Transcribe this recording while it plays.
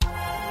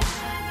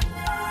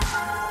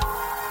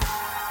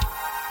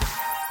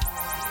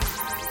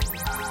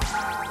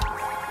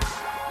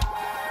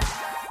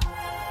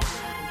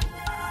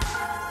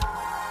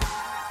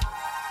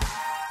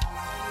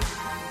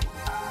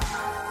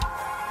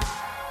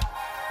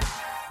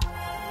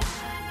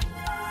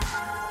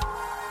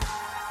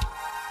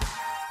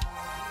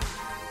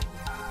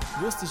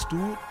Wusstest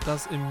du,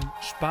 dass im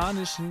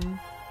Spanischen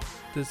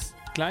das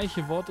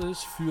gleiche Wort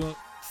ist für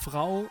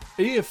Frau,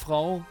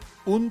 Ehefrau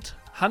und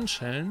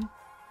Handschellen?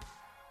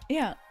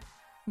 Ja,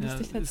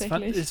 wusste ich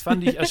tatsächlich. Das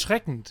fand ich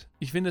erschreckend.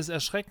 Ich finde es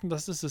erschreckend,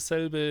 dass das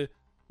dasselbe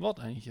Wort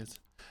eigentlich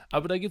ist.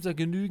 Aber da gibt es ja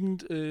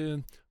genügend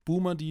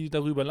Boomer, die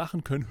darüber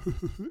lachen können.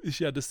 Ist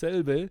ja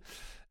dasselbe.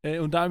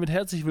 Und damit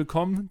herzlich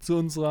willkommen zu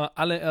unserer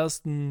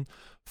allerersten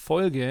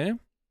Folge.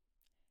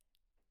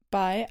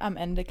 Bei Am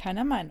Ende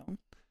keiner Meinung.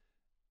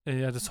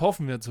 Ja, das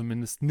hoffen wir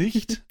zumindest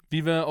nicht.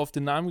 Wie wir auf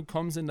den Namen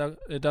gekommen sind,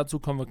 dazu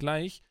kommen wir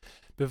gleich.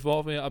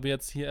 Bevor wir aber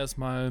jetzt hier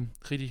erstmal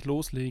richtig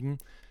loslegen,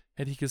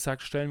 hätte ich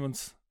gesagt, stellen wir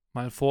uns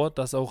mal vor,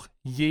 dass auch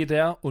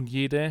jeder und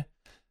jede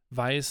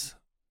weiß,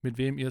 mit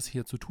wem ihr es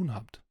hier zu tun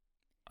habt.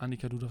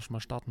 Annika, du darfst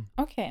mal starten.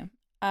 Okay,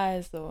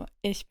 also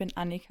ich bin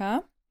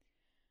Annika.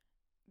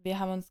 Wir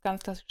haben uns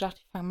ganz klassisch gedacht,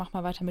 ich mach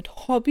mal weiter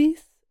mit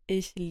Hobbys.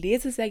 Ich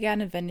lese sehr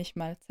gerne, wenn ich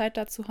mal Zeit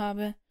dazu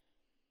habe.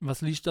 Was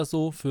liest da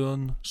so für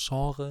ein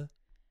Genre?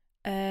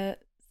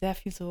 Sehr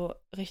viel so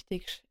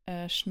richtig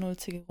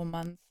schnulzige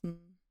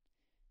Romanzen.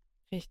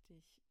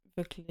 Richtig,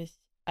 wirklich,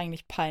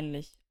 eigentlich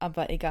peinlich,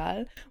 aber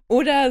egal.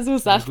 Oder so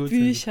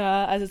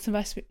Sachbücher, also zum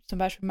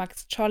Beispiel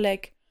Max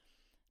Czolek.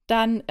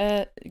 Dann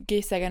gehe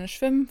ich sehr gerne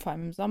schwimmen, vor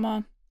allem im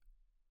Sommer.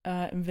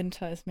 Im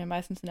Winter ist mir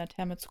meistens in der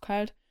Therme zu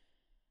kalt.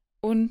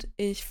 Und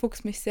ich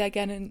fuchs mich sehr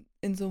gerne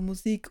in so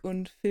Musik-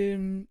 und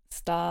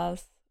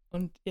Filmstars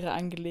und ihre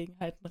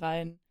Angelegenheiten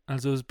rein.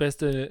 Also das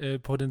beste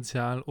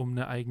Potenzial, um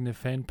eine eigene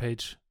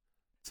Fanpage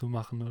zu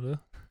machen,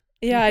 oder?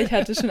 Ja, ich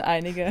hatte schon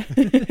einige.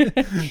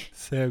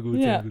 Sehr gut,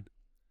 sehr gut.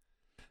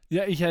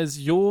 Ja, ich heiße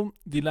Jo,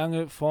 die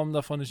lange Form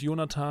davon ist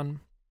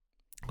Jonathan.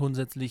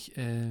 Grundsätzlich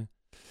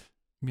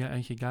mir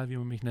eigentlich egal, wie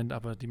man mich nennt,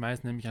 aber die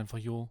meisten nennen mich einfach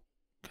Jo.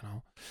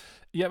 Genau.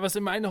 Ja, was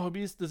sind meine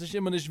Hobbys? Das ist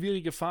immer eine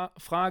schwierige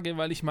Frage,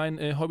 weil ich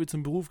mein Hobby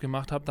zum Beruf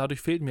gemacht habe. Dadurch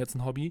fehlt mir jetzt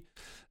ein Hobby.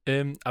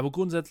 Aber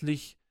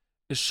grundsätzlich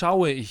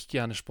schaue ich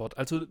gerne Sport.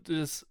 Also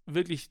das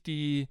wirklich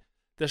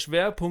der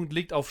Schwerpunkt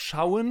liegt auf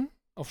Schauen.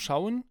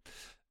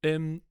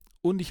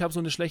 Und ich habe so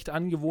eine schlechte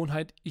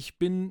Angewohnheit. Ich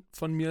bin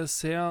von mir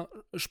sehr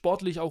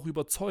sportlich auch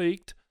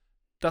überzeugt,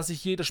 dass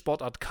ich jede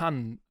Sportart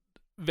kann.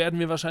 Werden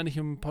wir wahrscheinlich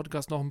im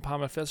Podcast noch ein paar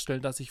Mal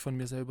feststellen, dass ich von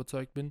mir sehr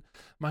überzeugt bin.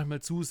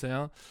 Manchmal zu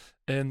sehr.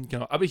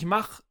 Genau. Aber ich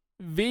mache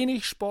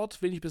wenig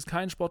bis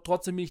keinen Sport.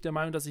 Trotzdem bin ich der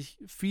Meinung, dass ich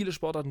viele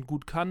Sportarten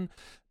gut kann.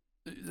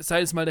 Sei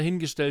es mal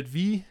dahingestellt,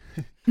 wie.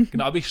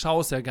 Genau, aber ich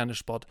schaue sehr gerne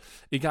Sport.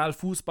 Egal,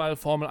 Fußball,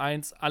 Formel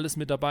 1, alles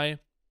mit dabei.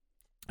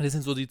 Das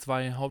sind so die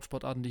zwei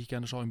Hauptsportarten, die ich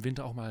gerne schaue. Im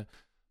Winter auch mal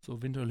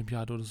so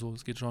Winterolympiade oder so,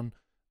 das geht schon.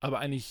 Aber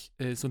eigentlich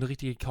so eine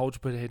richtige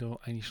Couch-Potato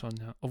eigentlich schon,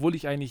 ja. Obwohl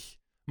ich eigentlich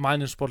mal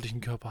einen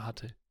sportlichen Körper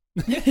hatte.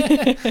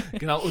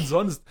 Genau, und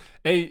sonst,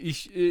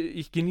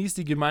 ich genieße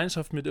die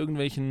Gemeinschaft mit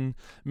irgendwelchen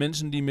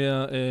Menschen, die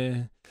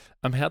mir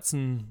am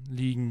Herzen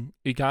liegen,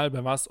 egal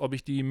bei was, ob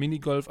ich die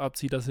Minigolf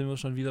abziehe, da sind wir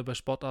schon wieder bei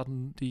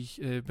Sportarten, die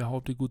ich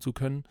behaupte gut zu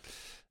können.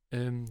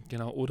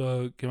 Genau,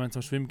 oder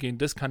gemeinsam schwimmen gehen,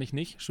 das kann ich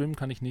nicht, schwimmen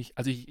kann ich nicht.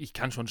 Also ich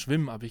kann schon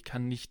schwimmen, aber ich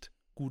kann nicht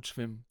gut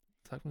schwimmen.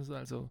 Sagt man so,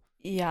 also.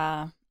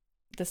 Ja,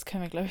 das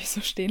können wir, glaube ich, so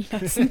stehen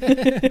lassen.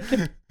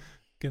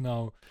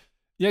 Genau.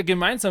 Ja,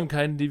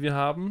 Gemeinsamkeiten, die wir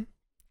haben.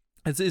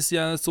 Es ist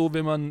ja so,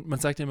 wenn man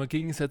sagt ja immer,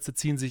 Gegensätze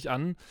ziehen sich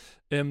an.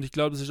 Ich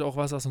glaube, das ist auch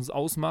was uns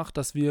ausmacht,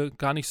 dass wir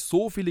gar nicht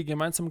so viele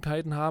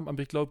Gemeinsamkeiten haben,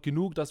 aber ich glaube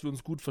genug, dass wir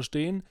uns gut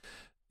verstehen.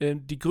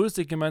 Die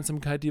größte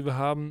Gemeinsamkeit, die wir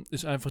haben,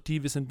 ist einfach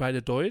wir sind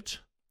beide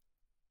deutsch.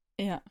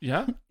 Ja.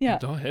 Ja? Ja.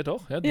 Doch,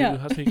 ja. Ja.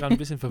 Du hast mich gerade ein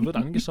bisschen verwirrt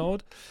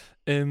angeschaut.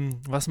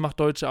 Was macht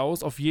Deutsche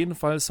aus? Auf jeden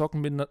Fall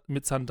Socken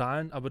mit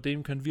Sandalen, aber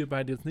dem können wir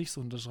beide jetzt nicht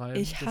so unterschreiben.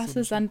 Ich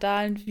hasse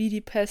Sandalen wie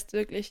die Pest,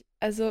 wirklich.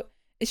 Also,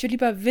 ich will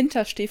lieber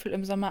Winterstiefel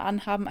im Sommer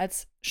anhaben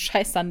als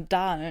scheiß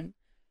Sandalen.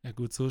 Ja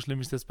gut, so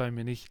schlimm ist das bei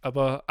mir nicht.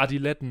 Aber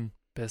Adiletten,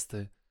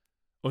 beste.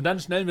 Und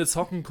dann schnell mit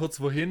Socken kurz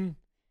wohin.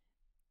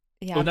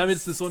 Ja, und dann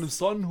ist es so einem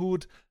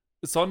Sonnenhut,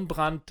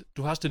 Sonnenbrand.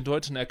 Du hast den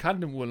Deutschen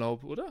erkannt im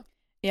Urlaub, oder?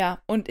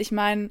 Ja, und ich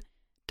meine,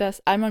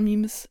 dass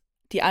Allmann-Memes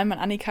die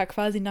Allmann-Annika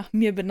quasi nach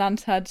mir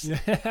benannt hat.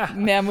 Ja.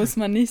 Mehr muss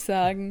man nicht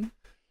sagen.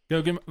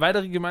 Ja,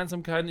 weitere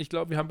Gemeinsamkeiten. Ich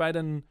glaube, wir haben beide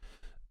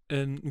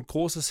ein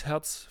großes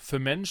Herz für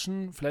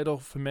Menschen, vielleicht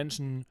auch für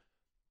Menschen,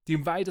 die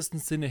im weitesten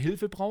Sinne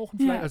Hilfe brauchen.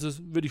 Vielleicht. Ja. Also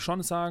würde ich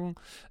schon sagen,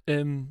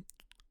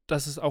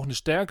 dass es auch eine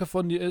Stärke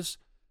von dir ist,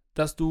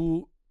 dass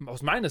du,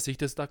 aus meiner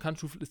Sicht, das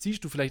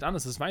siehst du vielleicht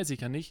anders, das weiß ich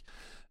ja nicht,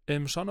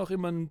 schon auch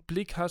immer einen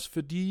Blick hast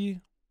für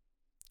die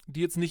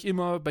jetzt nicht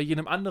immer bei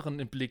jedem anderen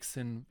im Blick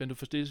sind, wenn du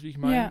verstehst, wie ich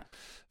meine. Ja.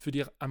 Für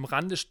die am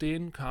Rande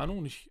stehen, keine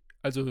Ahnung.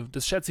 Also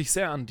das schätze ich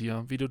sehr an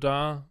dir, wie du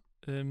da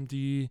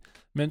die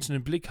Menschen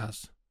im Blick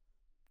hast.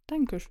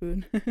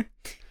 Dankeschön.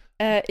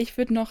 Ich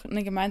würde noch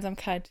eine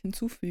Gemeinsamkeit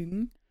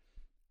hinzufügen.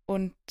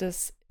 Und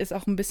das ist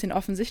auch ein bisschen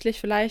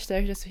offensichtlich vielleicht,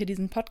 dadurch, dass wir hier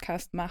diesen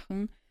Podcast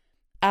machen.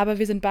 Aber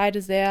wir sind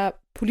beide sehr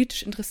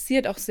politisch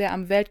interessiert, auch sehr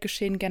am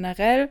Weltgeschehen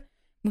generell.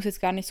 Muss jetzt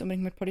gar nichts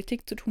unbedingt mit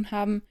Politik zu tun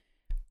haben.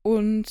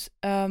 Und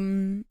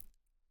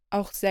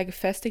auch sehr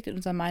gefestigt in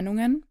unseren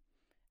Meinungen.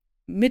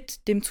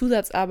 Mit dem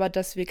Zusatz aber,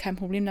 dass wir kein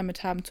Problem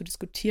damit haben zu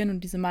diskutieren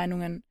und diese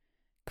Meinungen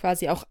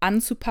quasi auch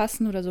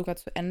anzupassen oder sogar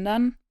zu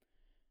ändern.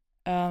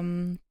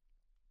 Würde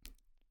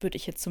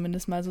ich jetzt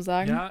zumindest mal so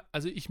sagen. Ja,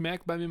 also ich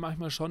merke bei mir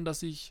manchmal schon,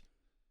 dass ich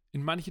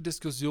in manche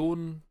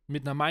Diskussionen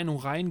mit einer Meinung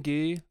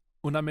reingehe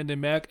und am Ende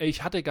merke, ey,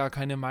 ich hatte gar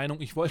keine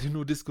Meinung, ich wollte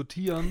nur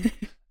diskutieren.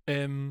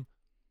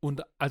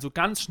 Und also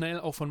ganz schnell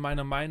auch von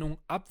meiner Meinung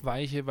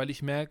abweiche, weil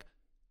ich merke,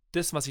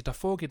 das, was ich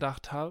davor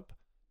gedacht habe,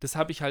 das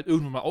habe ich halt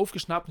irgendwann mal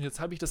aufgeschnappt und jetzt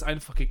habe ich das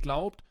einfach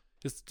geglaubt.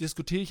 Jetzt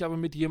diskutiere ich aber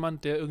mit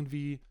jemandem, der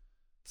irgendwie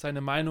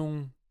seine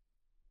Meinung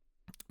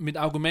mit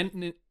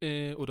Argumenten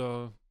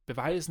oder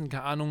Beweisen,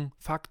 keine Ahnung,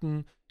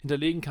 Fakten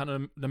hinterlegen kann.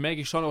 Und dann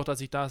merke ich schon auch, dass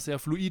ich da sehr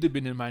fluide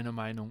bin in meiner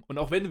Meinung. Und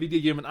auch wenn wieder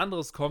jemand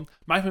anderes kommt,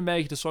 manchmal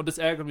merke ich das schon, das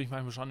ärgert mich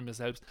manchmal schon in mir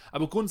selbst.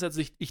 Aber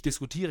grundsätzlich, ich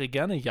diskutiere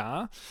gerne,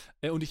 ja.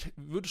 Und ich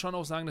würde schon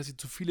auch sagen, dass ich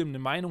zu vielem eine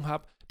Meinung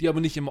habe, die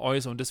aber nicht immer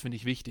äußere. Und das finde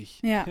ich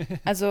wichtig. Ja,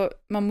 also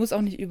man muss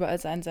auch nicht überall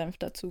seinen Senf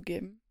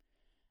dazugeben.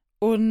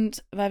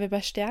 Und weil wir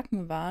bei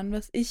Stärken waren,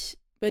 was ich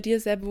bei dir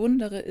sehr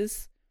bewundere,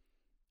 ist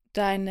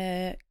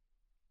deine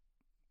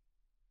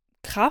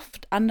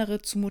Kraft,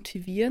 andere zu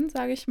motivieren,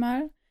 sage ich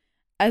mal.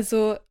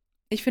 Also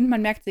ich finde,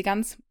 man merkt sie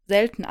ganz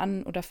selten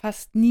an oder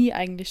fast nie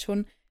eigentlich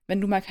schon,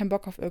 wenn du mal keinen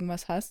Bock auf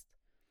irgendwas hast.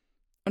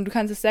 Und du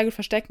kannst es sehr gut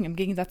verstecken, im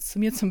Gegensatz zu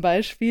mir zum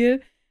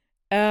Beispiel,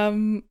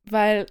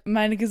 weil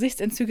meine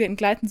Gesichtsentzüge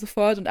entgleiten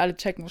sofort und alle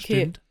checken,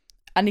 okay, Stimmt.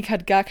 Annika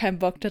hat gar keinen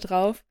Bock da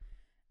drauf.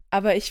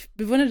 Aber ich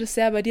bewundere das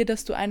sehr bei dir,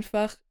 dass du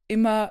einfach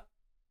immer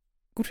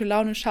gute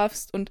Laune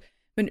schaffst und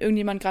wenn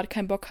irgendjemand gerade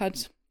keinen Bock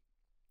hat,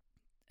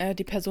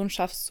 die Person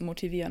schaffst zu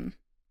motivieren.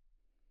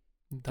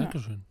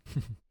 Dankeschön.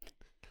 Ja.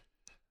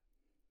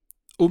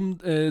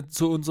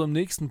 Zu unserem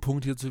nächsten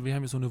Punkt hierzu, wir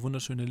haben hier so eine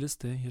wunderschöne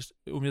Liste,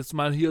 um jetzt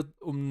mal hier,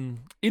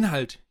 um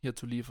Inhalt hier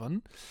zu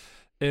liefern.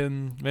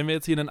 Wenn wir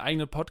jetzt hier einen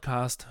eigenen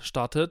Podcast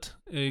startet,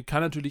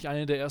 kann natürlich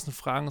eine der ersten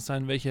Fragen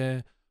sein,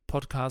 welche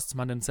Podcasts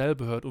man denn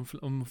selber hört,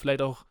 um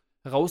vielleicht auch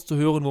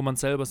herauszuhören, wo man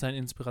selber seine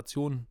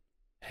Inspiration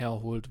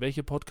herholt.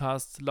 Welche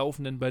Podcasts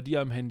laufen denn bei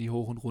dir am Handy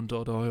hoch und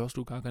runter oder hörst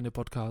du gar keine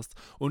Podcasts?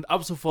 Und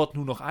ab sofort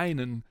nur noch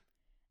einen.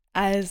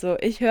 Also,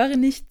 ich höre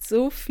nicht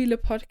so viele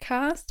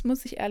Podcasts,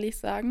 muss ich ehrlich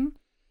sagen.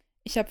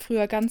 Ich habe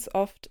früher ganz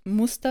oft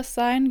Muss das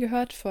sein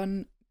gehört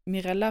von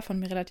Mirella, von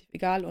Mir relativ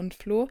egal und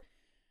Flo.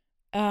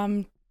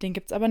 Den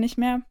gibt's aber nicht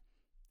mehr.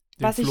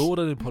 Den Flo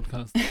oder den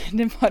Podcast?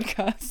 Den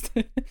Podcast.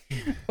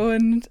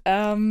 Und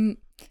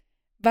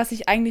was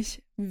ich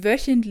eigentlich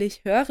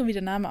wöchentlich höre, wie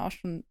der Name auch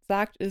schon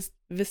sagt, ist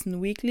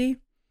Wissen Weekly.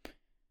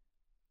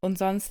 Und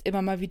sonst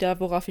immer mal wieder,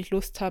 worauf ich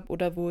Lust habe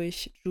oder wo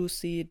ich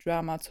juicy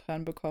Drama zu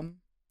hören bekomme.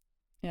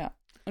 Ja.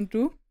 Und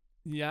du?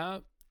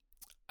 Ja,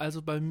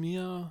 also bei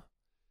mir,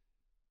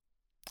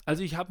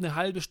 also ich habe eine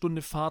halbe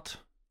Stunde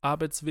Fahrt,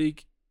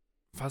 Arbeitsweg,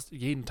 fast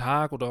jeden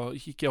Tag oder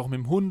ich gehe auch mit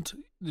dem Hund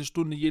eine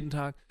Stunde jeden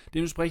Tag.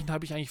 Dementsprechend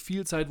habe ich eigentlich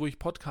viel Zeit, wo ich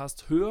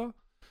Podcast höre.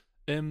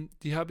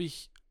 Die habe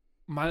ich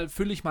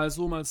fülle ich mal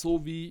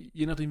so, wie,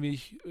 je nachdem, wie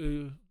ich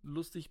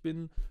lustig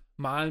bin,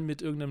 mal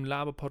mit irgendeinem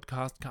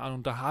Laber-Podcast, keine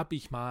Ahnung, da habe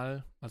ich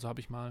mal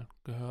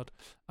gehört,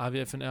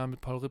 AWFNR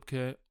mit Paul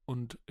Ripke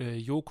und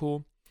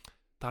Joko.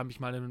 Da habe ich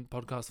mal einen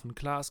Podcast von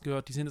Klaas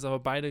gehört. Die sind jetzt aber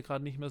beide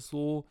gerade nicht mehr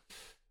so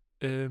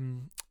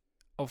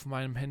auf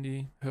meinem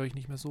Handy, höre ich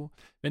nicht mehr so.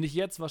 Wenn ich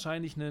jetzt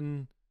wahrscheinlich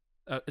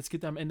es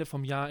gibt ja am Ende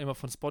vom Jahr immer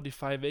von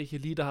Spotify, welche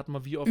Lieder hat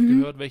man wie oft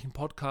gehört, welchen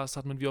Podcast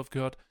hat man wie oft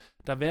gehört.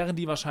 Da wären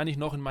die wahrscheinlich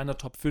noch in meiner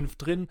Top 5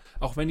 drin,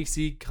 auch wenn ich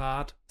sie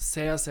gerade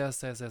sehr, sehr,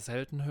 sehr, sehr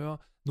selten höre.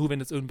 Nur wenn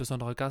jetzt irgendein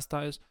besonderer Gast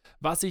da ist.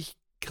 Was ich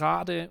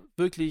gerade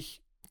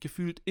wirklich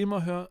gefühlt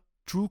immer höre,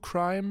 True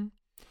Crime,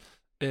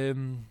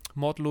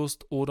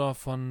 Mordlust oder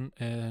von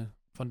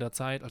der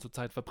Zeit, also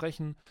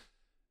Zeitverbrechen.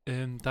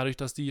 Dadurch,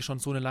 dass die schon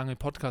so eine lange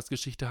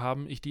Podcast-Geschichte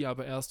haben, ich die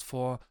aber erst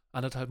vor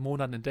 1,5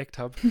 Monaten entdeckt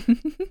habe.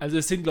 Also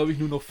es sind, glaube ich,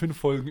 nur noch 5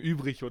 Folgen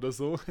übrig oder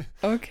so.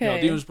 Okay. Ja,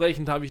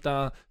 dementsprechend habe ich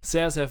da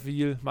sehr, sehr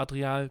viel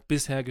Material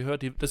bisher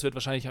gehört. Das wird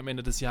wahrscheinlich am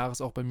Ende des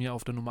Jahres auch bei mir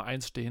auf der Nummer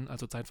 1 stehen,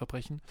 also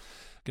Zeitverbrechen.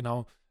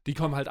 Genau. Die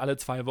kommen halt alle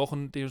 2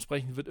 Wochen.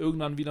 Dementsprechend wird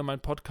irgendwann wieder mein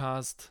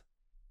Podcast,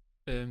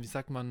 wie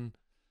sagt man,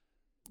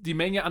 die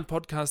Menge an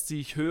Podcasts,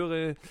 die ich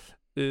höre,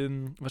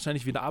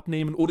 wahrscheinlich wieder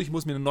abnehmen. Oder ich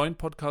muss mir einen neuen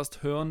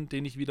Podcast hören,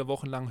 den ich wieder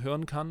wochenlang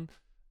hören kann,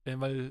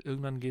 weil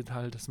irgendwann geht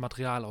halt das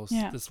Material aus.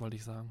 Ja. Das wollte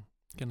ich sagen.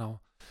 Genau.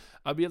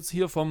 Aber jetzt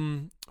hier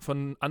von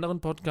anderen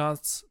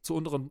Podcasts zu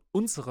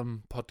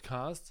unserem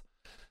Podcast.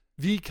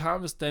 Wie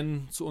kam es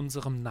denn zu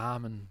unserem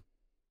Namen?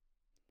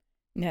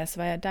 Ja, es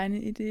war ja deine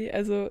Idee.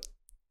 Also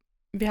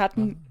wir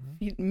hatten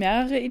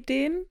mehrere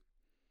Ideen,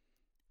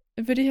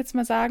 würde ich jetzt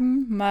mal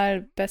sagen.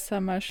 Mal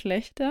besser, mal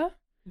schlechter.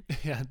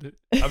 Ja,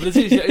 aber das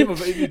ist ja immer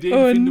bei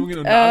Ideenfindungen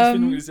und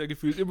Namensfindungen ist ja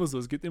gefühlt immer so.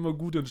 Es gibt immer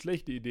gute und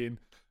schlechte Ideen.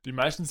 Die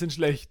meisten sind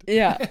schlecht.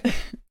 Ja,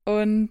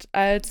 und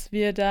als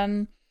wir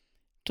dann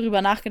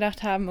drüber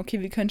nachgedacht haben,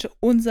 okay, wie könnte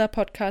unser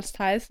Podcast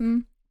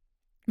heißen,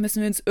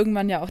 müssen wir uns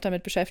irgendwann ja auch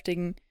damit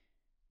beschäftigen,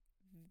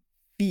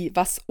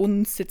 was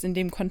uns jetzt in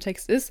dem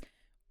Kontext ist.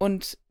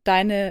 Und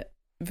deine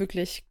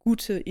wirklich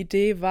gute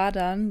Idee war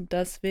dann,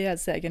 dass wir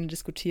sehr gerne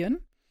diskutieren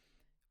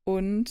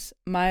und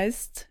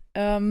meist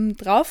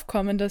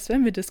draufkommen, dass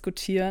wenn wir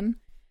diskutieren,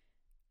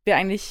 wir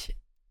eigentlich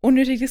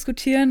unnötig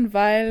diskutieren,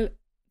 weil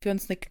wir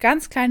uns eine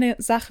ganz kleine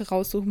Sache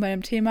raussuchen bei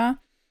dem Thema,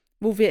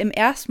 wo wir im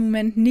ersten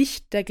Moment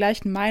nicht der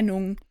gleichen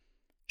Meinung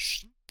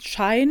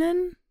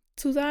scheinen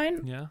zu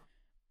sein. Ja.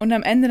 Und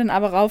am Ende dann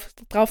aber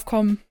drauf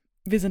kommen,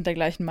 wir sind der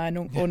gleichen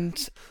Meinung. Ja.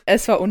 Und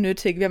es war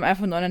unnötig. Wir haben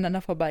einfach nur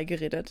aneinander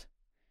vorbeigeredet.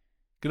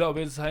 Genau,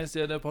 aber das heißt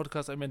ja, der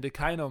Podcast am Ende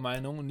keiner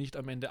Meinung und nicht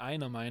am Ende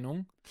einer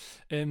Meinung.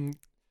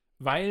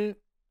 Weil,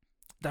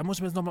 da muss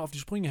ich mir jetzt nochmal auf die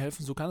Sprünge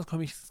helfen, so ganz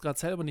komme ich gerade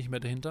selber nicht mehr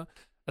dahinter.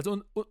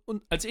 Also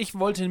also ich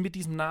wollte mit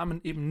diesem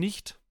Namen eben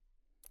nicht,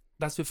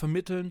 dass wir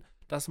vermitteln,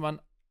 dass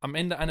man am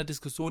Ende einer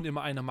Diskussion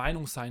immer einer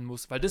Meinung sein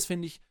muss, weil das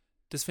finde ich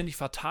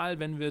fatal,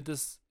 wenn wir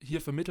das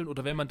hier vermitteln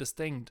oder wenn man das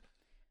denkt.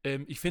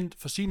 Ich finde,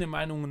 verschiedene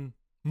Meinungen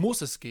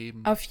muss es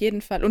geben. Auf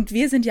jeden Fall. Und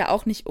wir sind ja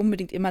auch nicht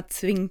unbedingt immer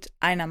zwingend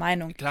einer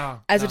Meinung.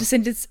 Klar. Also das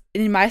sind jetzt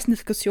in den meisten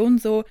Diskussionen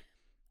so,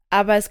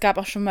 aber es gab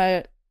auch schon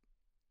mal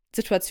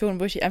Situationen,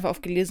 wo ich die einfach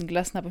auf gelesen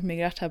gelassen habe und mir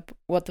gedacht habe,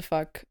 what the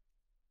fuck?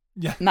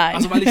 Ja. Nein.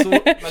 Also weil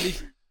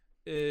ich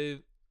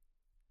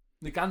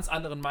eine ganz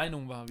andere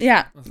Meinung war.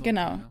 Ja,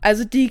 genau. Ja.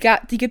 Also die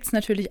gibt es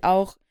natürlich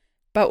auch.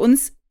 Bei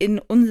uns in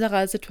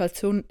unserer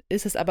Situation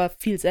ist es aber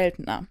viel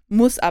seltener.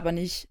 Muss aber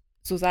nicht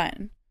so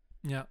sein.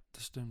 Ja,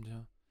 das stimmt,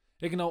 ja.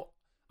 Ja, genau.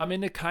 Am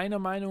Ende keine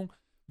Meinung,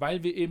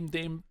 weil wir eben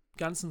dem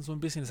Ganzen so ein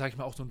bisschen, sag ich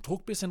mal, auch so einen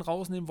Druck ein bisschen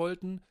rausnehmen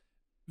wollten.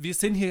 Wir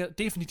sind hier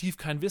definitiv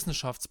kein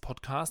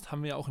Wissenschaftspodcast,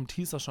 haben wir auch im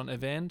Teaser schon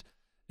erwähnt.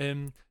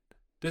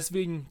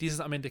 Deswegen dieses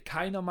am Ende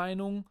keiner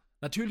Meinung.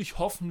 Natürlich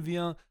hoffen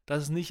wir,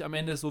 dass es nicht am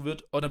Ende so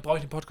wird, oh, dann brauche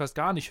ich den Podcast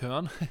gar nicht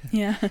hören.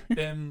 Ja.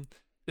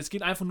 Es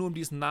geht einfach nur um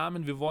diesen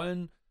Namen.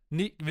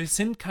 Wir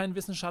sind kein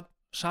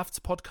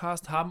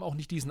Wissenschaftspodcast, haben auch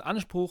nicht diesen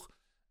Anspruch.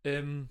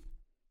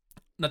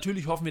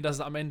 Natürlich hoffen wir, dass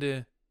es am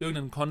Ende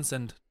irgendeinen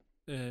Consent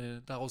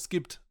daraus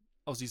gibt,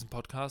 aus diesem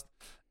Podcast.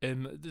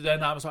 Der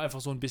Name soll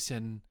einfach so ein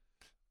bisschen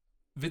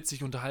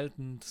witzig,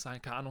 unterhaltend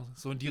sein, keine Ahnung,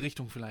 so in die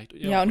Richtung vielleicht.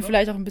 Ja, und oder?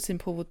 Vielleicht auch ein bisschen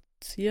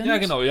provozieren. Ja,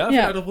 genau, ja,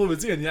 vielleicht auch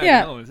provozieren, ja,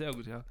 genau, sehr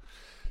gut, ja.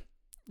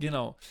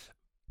 Genau.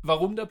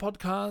 Warum der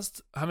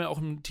Podcast? Haben wir auch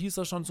im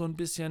Teaser schon so ein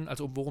bisschen,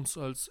 also worum es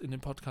soll in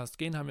dem Podcast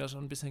gehen, haben wir ja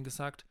schon ein bisschen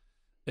gesagt.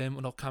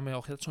 Und auch kam ja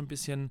auch jetzt schon ein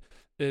bisschen,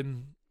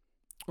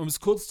 um es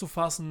kurz zu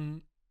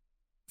fassen,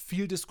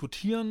 viel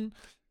diskutieren.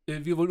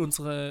 Wir wollen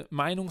unsere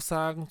Meinung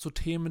sagen zu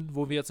Themen,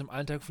 wo wir jetzt im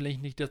Alltag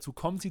vielleicht nicht dazu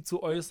kommen, sie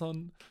zu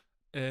äußern.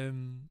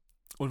 Und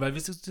weil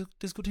wir es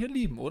diskutieren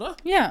lieben, oder?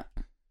 Ja.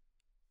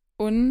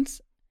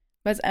 Und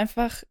weil es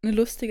einfach eine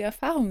lustige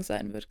Erfahrung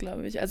sein wird,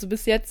 glaube ich. Also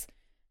bis jetzt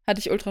hatte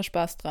ich ultra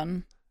Spaß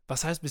dran.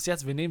 Was heißt bis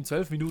jetzt? Wir nehmen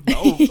 12 Minuten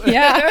auf.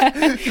 Ja.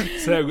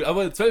 Sehr gut.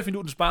 Aber 12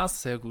 Minuten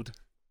Spaß, sehr gut.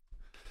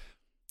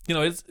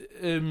 Genau, jetzt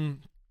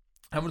haben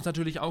wir uns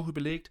natürlich auch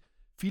überlegt,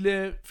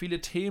 viele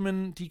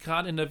Themen, die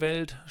gerade in der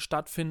Welt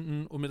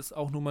stattfinden, um jetzt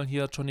auch nur mal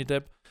hier Johnny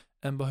Depp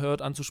Amber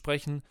Heard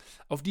anzusprechen,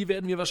 auf die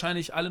werden wir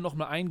wahrscheinlich alle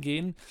nochmal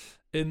eingehen.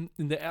 In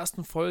der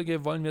ersten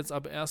Folge wollen wir jetzt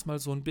aber erstmal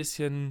so ein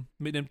bisschen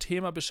mit dem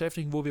Thema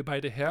beschäftigen, wo wir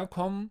beide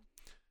herkommen.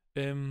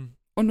 Und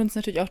uns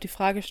natürlich auch die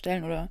Frage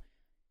stellen oder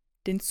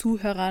den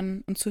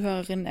Zuhörern und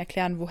Zuhörerinnen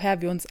erklären,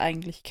 woher wir uns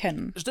eigentlich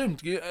kennen.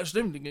 Stimmt,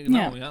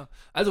 genau, ja.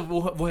 Also,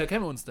 woher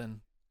kennen wir uns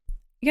denn?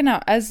 Genau,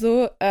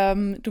 also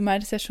du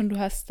meintest ja schon, du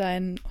hast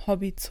dein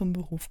Hobby zum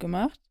Beruf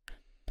gemacht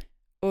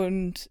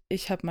und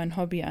ich habe mein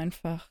Hobby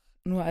einfach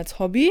nur als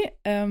Hobby.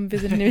 Wir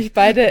sind nämlich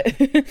beide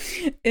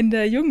in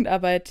der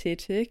Jugendarbeit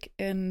tätig,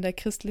 in der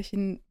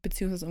christlichen,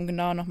 beziehungsweise um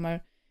genauer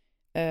nochmal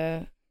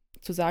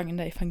zu sagen, in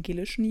der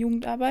evangelischen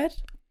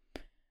Jugendarbeit.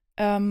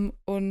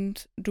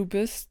 Und du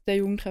bist der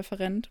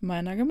Jugendreferent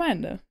meiner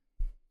Gemeinde.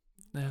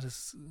 Ja,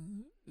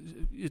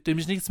 dem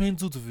ist nichts mehr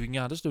hinzuzufügen.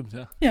 Ja, das stimmt,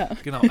 ja. Ja.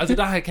 Genau, also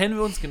daher kennen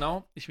wir uns,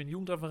 genau. Ich bin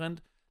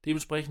Jugendreferent.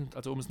 Dementsprechend,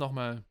 also um es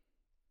nochmal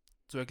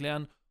zu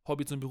erklären,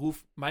 Hobby zum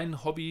Beruf.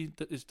 Mein Hobby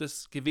ist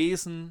das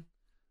gewesen,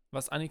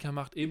 was Annika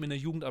macht, eben in der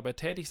Jugendarbeit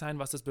tätig sein.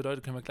 Was das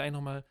bedeutet, können wir gleich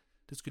nochmal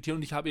diskutieren.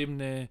 Und ich habe eben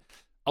eine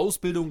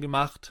Ausbildung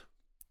gemacht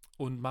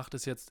und mache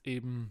das jetzt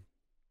eben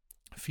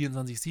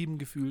 24/7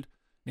 gefühlt.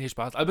 Nee,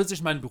 Spaß. Aber es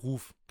ist mein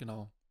Beruf,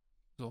 genau.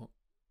 So.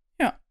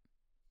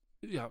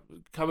 Ja,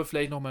 kann man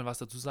vielleicht noch mal was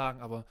dazu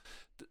sagen, aber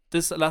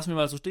das lassen wir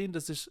mal so stehen.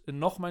 Das ist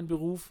noch mein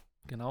Beruf,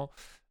 genau.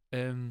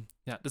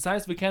 Ja, das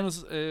heißt, wir kennen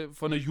uns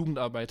von der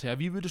Jugendarbeit her.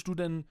 Wie würdest du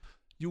denn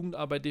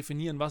Jugendarbeit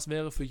definieren? Was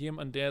wäre für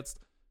jemanden, der jetzt,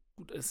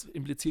 gut, es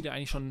impliziert ja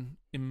eigentlich schon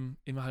im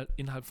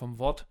Inhalt vom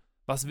Wort,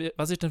 was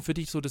ist denn für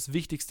dich so das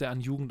Wichtigste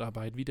an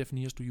Jugendarbeit? Wie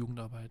definierst du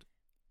Jugendarbeit?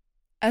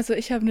 Also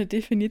ich habe eine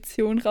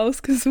Definition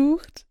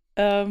rausgesucht,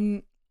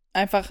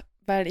 einfach,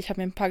 weil ich habe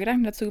mir ein paar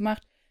Gedanken dazu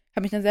gemacht,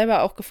 habe mich dann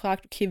selber auch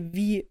gefragt, okay,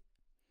 wie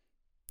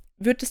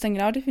wird das denn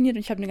genau definiert?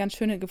 Und ich habe eine ganz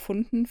schöne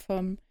gefunden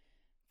vom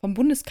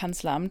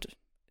Bundeskanzleramt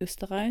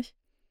Österreich,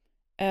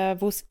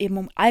 wo es eben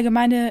um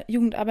allgemeine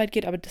Jugendarbeit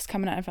geht, aber das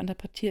kann man dann einfach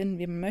interpretieren,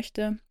 wie man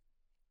möchte.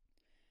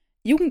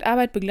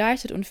 Jugendarbeit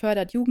begleitet und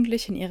fördert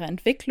Jugendliche in ihrer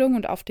Entwicklung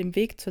und auf dem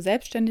Weg zur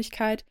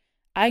Selbstständigkeit,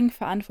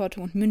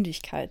 Eigenverantwortung und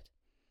Mündigkeit.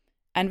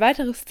 Ein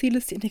weiteres Ziel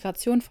ist die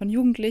Integration von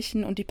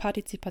Jugendlichen und die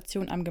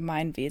Partizipation am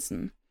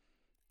Gemeinwesen.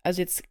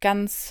 Also jetzt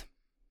ganz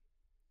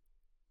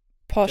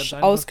posch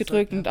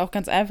ausgedrückt und auch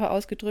ganz einfach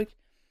ausgedrückt.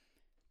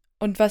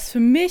 Und was für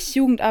mich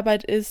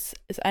Jugendarbeit ist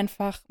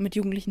einfach mit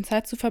Jugendlichen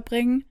Zeit zu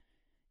verbringen,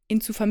 ihnen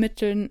zu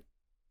vermitteln,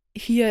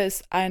 hier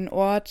ist ein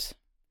Ort,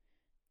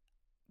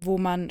 wo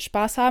man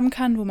Spaß haben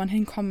kann, wo man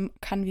hinkommen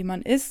kann, wie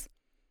man ist,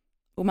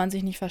 wo man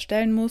sich nicht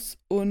verstellen muss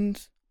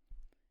und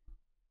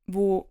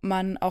wo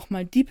man auch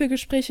mal tiefe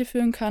Gespräche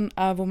führen kann,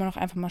 aber wo man auch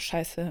einfach mal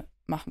Scheiße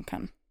machen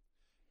kann.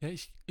 Ja,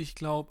 ich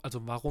glaube,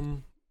 also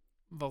warum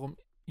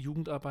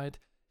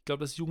Jugendarbeit? Ich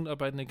glaube, dass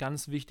Jugendarbeit einen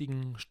ganz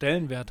wichtigen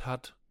Stellenwert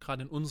hat,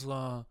 gerade in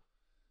unserer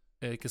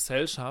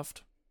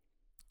Gesellschaft.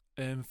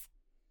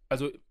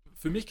 Also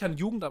für mich kann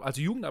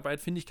Jugendarbeit,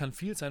 finde ich, kann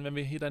viel sein, wenn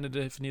wir hier deine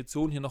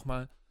Definition hier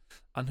nochmal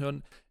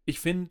anhören. Ich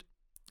finde,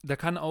 da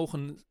kann auch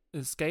ein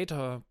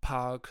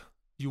Skaterpark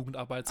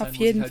Jugendarbeit sein, Auf wo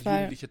sich jeden halt Fall.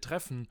 Jugendliche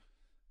treffen.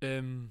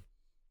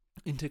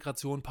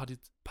 Integration,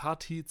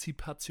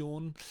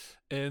 Partizipation,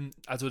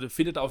 also das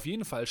findet auf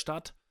jeden Fall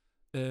statt.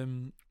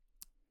 Genau,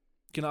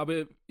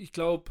 aber ich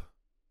glaube,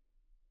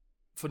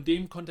 von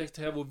dem Kontext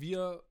her, wo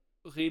wir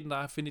reden,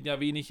 da findet ja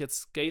wenig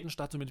jetzt Skaten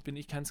statt, zumindest bin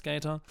ich kein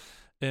Skater.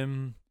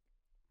 Genau,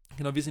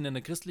 wir sind in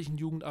der christlichen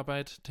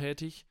Jugendarbeit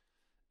tätig.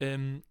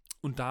 Und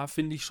da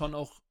finde ich schon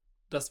auch,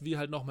 dass wir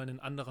halt nochmal einen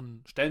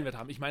anderen Stellenwert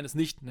haben. Ich meine es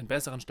nicht einen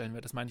besseren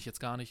Stellenwert, das meine ich jetzt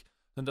gar nicht.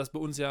 Sondern dass bei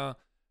uns ja,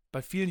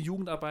 bei vielen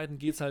Jugendarbeiten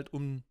geht es halt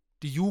um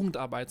die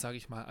Jugendarbeit, sage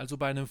ich mal. Also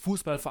bei einem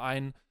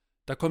Fußballverein,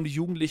 da kommen die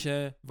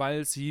Jugendliche,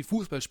 weil sie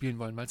Fußball spielen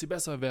wollen, weil sie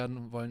besser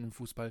werden wollen im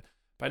Fußball.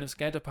 Bei einem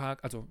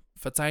Skaterpark, also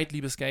verzeiht,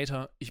 liebe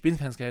Skater, ich bin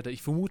kein Skater,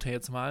 ich vermute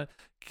jetzt mal,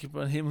 geht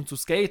man hin, um zu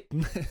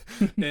skaten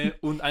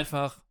und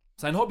einfach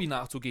sein Hobby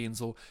nachzugehen.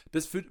 So.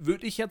 Das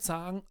würde ich jetzt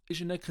sagen,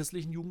 ist in der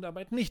christlichen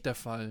Jugendarbeit nicht der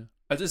Fall.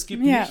 Also es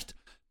gibt nicht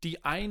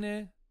die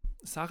eine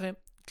Sache,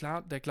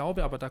 klar, der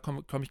Glaube, aber da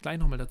komme ich gleich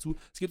nochmal dazu,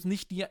 es gibt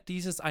nicht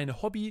dieses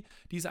eine Hobby,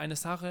 diese eine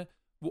Sache,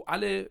 wo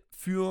alle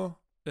für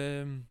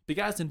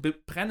begeistert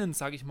sind, brennen,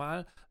 sage ich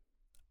mal,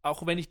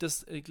 auch wenn ich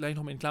das gleich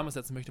nochmal in Klammer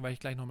setzen möchte, weil ich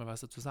gleich nochmal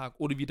was dazu sage.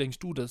 Oder wie denkst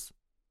du das?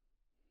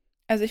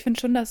 Also ich finde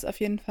schon, dass es auf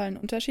jeden Fall einen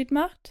Unterschied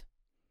macht,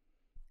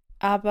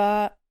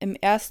 aber im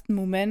ersten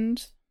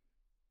Moment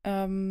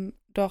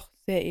doch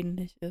sehr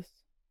ähnlich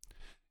ist.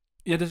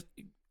 Ja, das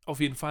auf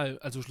jeden Fall.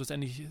 Also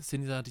schlussendlich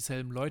sind ja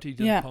dieselben Leute, die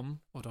dann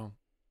kommen. Oder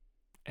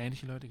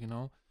ähnliche Leute,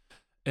 genau.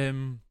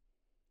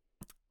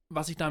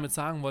 Was ich damit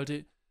sagen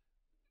wollte,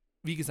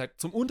 wie gesagt,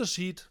 zum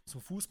Unterschied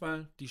zum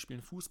Fußball, die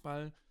spielen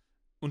Fußball.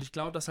 Und ich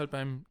glaube, dass halt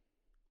bei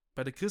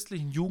der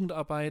christlichen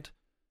Jugendarbeit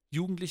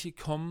Jugendliche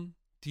kommen,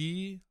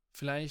 die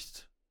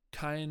vielleicht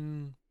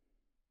kein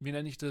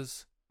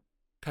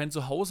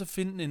Zuhause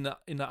finden in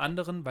einer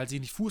anderen, weil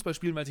sie nicht Fußball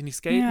spielen, weil sie nicht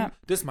skaten. Ja.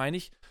 Das meine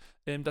ich,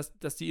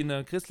 dass die in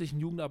der christlichen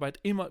Jugendarbeit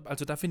immer,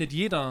 also da findet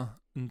jeder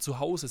ein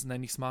Zuhause,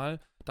 nenne ich es mal,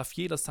 darf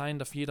jeder sein,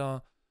 darf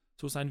jeder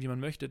so sein, wie man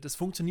möchte. Das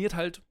funktioniert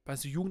halt bei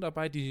so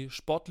Jugendarbeit, die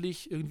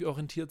sportlich irgendwie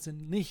orientiert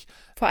sind, nicht.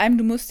 Vor allem,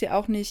 du musst ja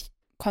auch nicht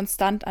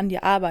konstant an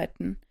dir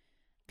arbeiten.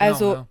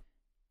 Also genau,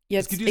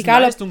 jetzt, es gibt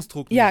egal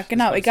Leistungsdruck ob, ja, nicht,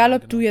 genau, egal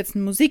ob du jetzt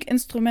ein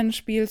Musikinstrument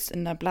spielst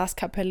in der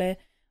Blaskapelle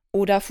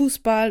oder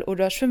Fußball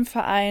oder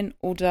Schwimmverein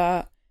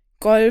oder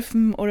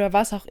Golfen oder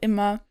was auch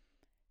immer.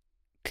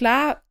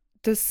 Klar,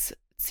 das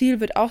Ziel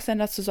wird auch sein,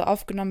 dass du so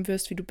aufgenommen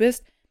wirst, wie du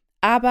bist,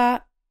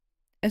 aber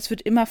es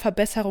wird immer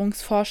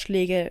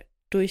Verbesserungsvorschläge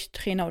durch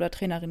Trainer oder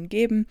Trainerin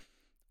geben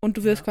und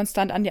du wirst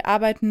konstant an dir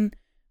arbeiten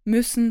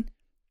müssen.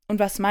 Und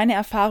was meine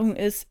Erfahrung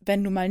ist,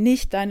 wenn du mal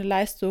nicht deine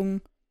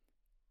Leistung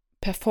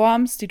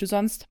performst, die du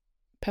sonst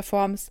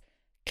performst,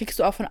 kriegst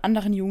du auch von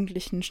anderen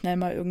Jugendlichen schnell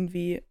mal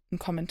irgendwie einen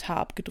Kommentar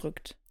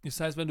abgedrückt. Das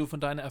heißt, wenn du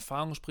von deiner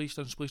Erfahrung sprichst,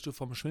 dann sprichst du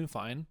vom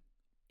Schwimmverein?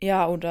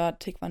 Ja, oder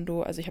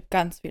Taekwondo. Also ich habe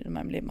ganz viel in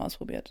meinem Leben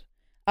ausprobiert.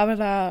 Aber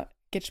da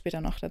geht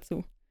später noch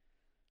dazu.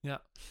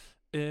 Ja.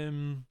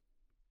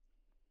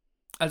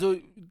 Also,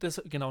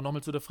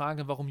 nochmal zu der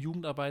Frage, warum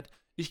Jugendarbeit.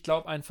 Ich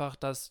glaube einfach,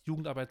 dass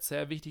Jugendarbeit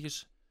sehr wichtig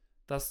ist,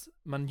 dass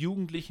man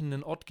Jugendlichen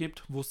einen Ort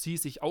gibt, wo sie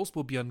sich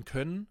ausprobieren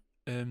können,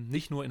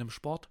 nicht nur in einem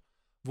Sport,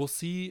 wo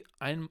sie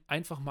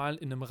einfach mal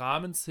in einem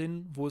Rahmen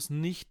sind, wo es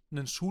nicht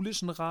einen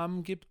schulischen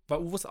Rahmen gibt,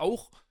 wo es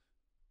auch,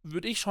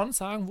 würde ich schon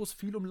sagen, wo es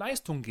viel um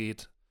Leistung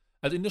geht.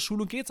 Also in der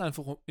Schule geht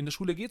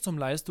es um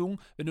Leistung.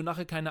 Wenn du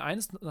nachher keine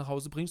 1 nach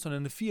Hause bringst,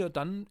 sondern eine 4,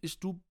 dann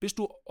bist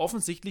du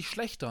offensichtlich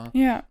schlechter.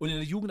 Ja. Und in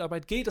der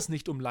Jugendarbeit geht es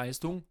nicht um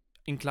Leistung,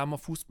 in Klammer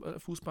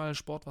Fußball,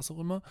 Sport, was auch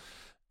immer.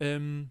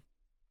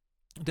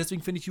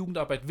 Deswegen finde ich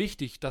Jugendarbeit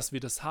wichtig, dass wir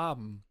das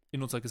haben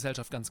in unserer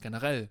Gesellschaft ganz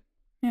generell.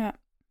 Ja.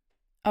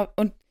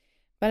 Und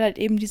weil halt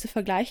eben diese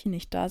Vergleiche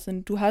nicht da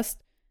sind. Du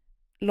hast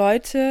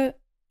Leute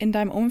in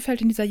deinem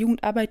Umfeld in dieser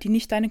Jugendarbeit, die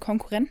nicht deine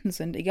Konkurrenten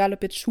sind, egal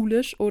ob jetzt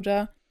schulisch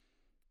oder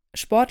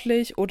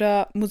sportlich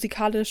oder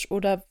musikalisch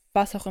oder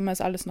was auch immer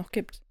es alles noch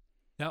gibt.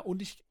 Ja,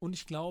 und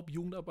ich glaube,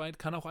 Jugendarbeit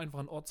kann auch einfach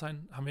ein Ort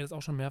sein, haben wir jetzt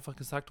auch schon mehrfach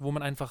gesagt, wo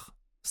man einfach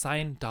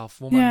sein darf,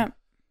 wo man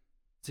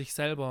sich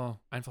selber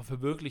einfach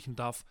verwirklichen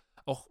darf.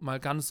 Auch mal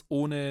ganz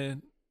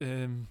ohne,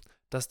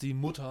 dass die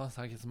Mutter,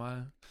 sage ich jetzt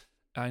mal,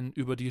 einen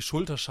über die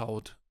Schulter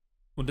schaut.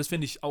 Und das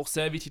finde ich auch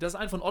sehr wichtig, dass es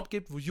einfach einen Ort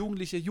gibt, wo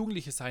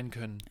Jugendliche sein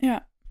können.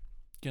 Ja.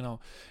 Genau.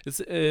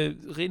 Jetzt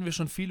reden wir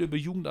schon viel über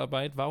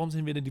Jugendarbeit. Warum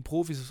sind wir denn die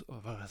Profis?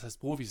 Was heißt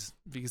Profis?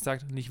 Wie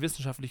gesagt, nicht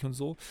wissenschaftlich und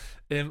so.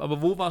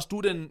 Aber wo warst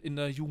du denn in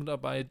der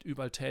Jugendarbeit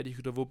überall tätig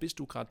oder wo bist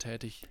du gerade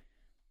tätig?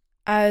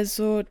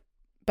 Also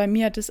bei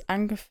mir hat es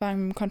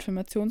angefangen im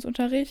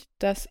Konfirmationsunterricht,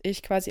 dass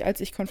ich quasi, als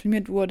ich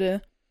konfirmiert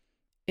wurde,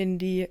 in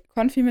die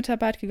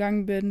Konfi-Mitarbeit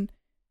gegangen bin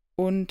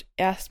und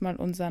erstmal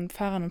unseren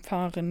Pfarrern und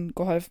Pfarrerinnen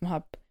geholfen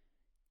habe.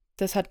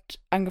 Das hat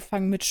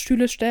angefangen mit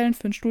Stühle stellen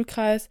für den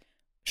Stuhlkreis,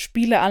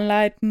 Spiele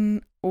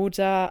anleiten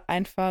oder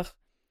einfach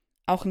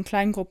auch in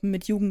kleinen Gruppen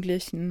mit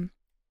Jugendlichen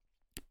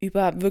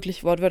über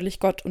wirklich wortwörtlich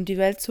Gott und die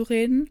Welt zu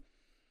reden.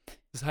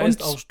 Das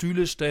heißt, auch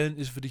Stühle stellen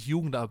ist für dich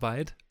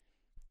Jugendarbeit?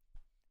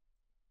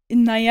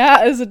 Naja,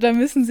 also da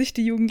müssen sich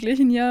die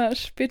Jugendlichen ja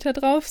später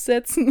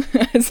draufsetzen.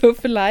 Also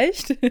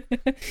vielleicht.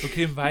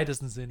 Okay, im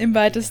weitesten Sinne. Im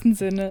weitesten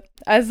Sinne.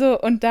 Also,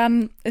 und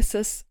dann ist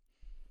es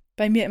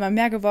bei mir immer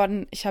mehr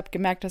geworden. Ich habe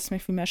gemerkt, dass es mir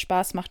viel mehr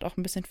Spaß macht, auch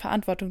ein bisschen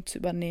Verantwortung zu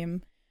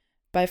übernehmen,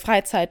 bei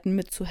Freizeiten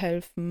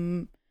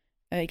mitzuhelfen,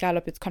 egal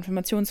ob jetzt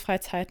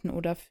Konfirmationsfreizeiten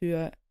oder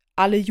für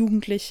alle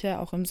Jugendliche,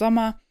 auch im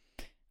Sommer.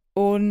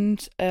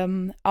 Und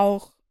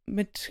auch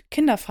mit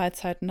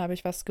Kinderfreizeiten habe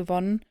ich was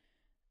gewonnen,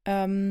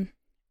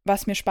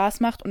 was mir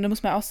Spaß macht. Und da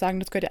muss man auch sagen,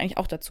 das gehört ja eigentlich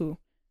auch dazu.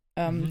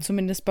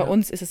 Zumindest bei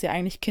uns ist es ja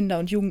eigentlich Kinder-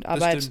 und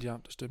Jugendarbeit. Das stimmt, ja,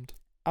 das stimmt.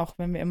 Auch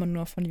wenn wir immer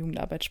nur von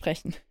Jugendarbeit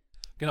sprechen.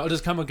 Genau,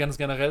 das kann man ganz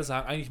generell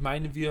sagen. Eigentlich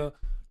meinen wir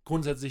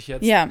grundsätzlich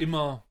jetzt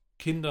immer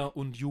Kinder-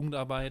 und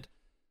Jugendarbeit.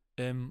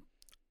 Genau,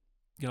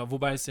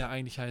 wobei es ja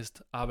eigentlich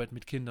heißt Arbeit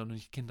mit Kindern und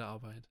nicht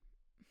Kinderarbeit.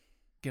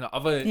 Genau,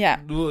 aber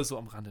nur so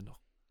am Rande noch.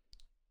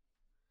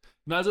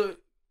 Also,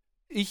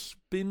 ich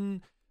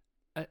bin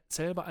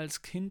selber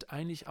als Kind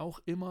eigentlich auch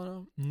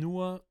immer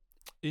nur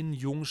in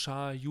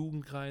Jungschar,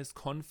 Jugendkreis,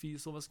 Konfi,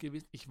 sowas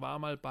gewesen. Ich war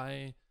mal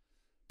bei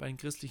den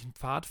christlichen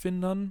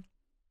Pfadfindern,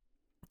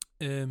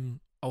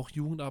 auch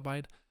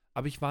Jugendarbeit,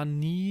 aber ich war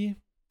nie,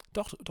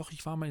 doch,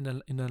 ich war mal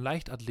in der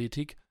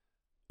Leichtathletik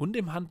und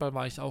im Handball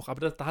war ich auch,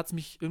 aber da hat es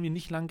mich irgendwie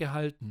nicht lang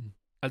gehalten.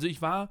 Also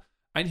ich war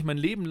eigentlich mein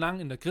Leben lang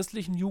in der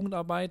christlichen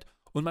Jugendarbeit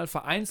und mal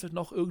vereinzelt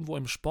noch irgendwo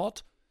im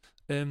Sport.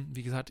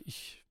 Wie gesagt,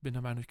 ich bin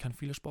der Meinung, ich kann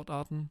viele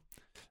Sportarten,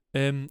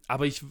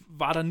 aber ich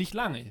war da nicht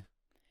lange.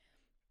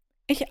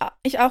 Ich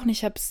auch nicht.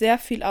 Ich habe sehr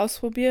viel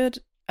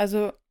ausprobiert.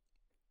 Also,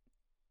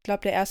 ich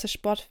glaube, der erste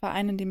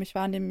Sportverein, in dem ich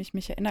war, an dem ich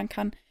mich erinnern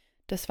kann,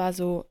 das war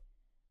so,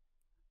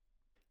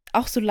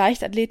 auch so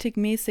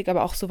Leichtathletikmäßig,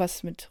 aber auch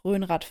sowas mit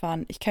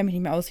Röhnradfahren. Ich kenne mich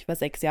nicht mehr aus, ich war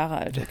 6 Jahre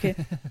alt, okay?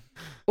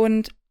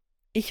 Und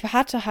ich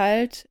hatte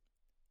halt,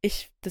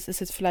 das ist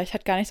jetzt vielleicht,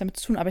 hat gar nichts damit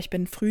zu tun, aber ich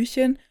bin ein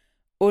Frühchen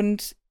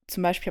und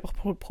zum Beispiel habe ich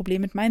auch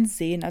Probleme mit meinen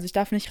Sehnen. Also ich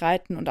darf nicht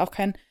reiten und auch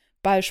keinen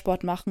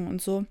Ballsport machen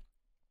und so.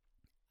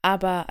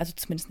 Aber, also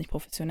zumindest nicht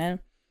professionell.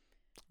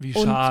 Wie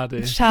schade.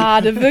 Und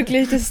schade,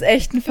 wirklich, das ist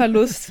echt ein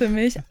Verlust für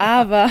mich.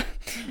 Aber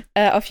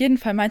auf jeden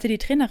Fall meinte die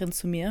Trainerin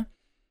zu mir,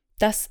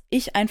 dass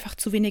ich einfach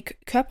zu wenig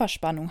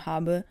Körperspannung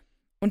habe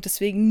und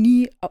deswegen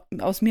nie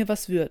aus mir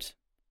was wird.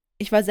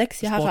 Ich war 6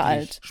 Jahre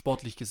alt.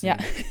 Sportlich gesehen.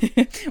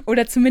 Ja.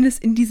 Oder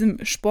zumindest in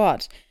diesem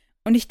Sport.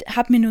 Und ich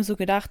habe mir nur so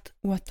gedacht,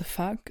 what the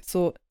fuck?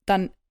 So,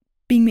 dann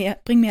bring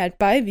mir halt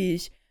bei, wie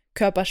ich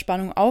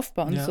Körperspannung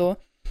aufbaue und so.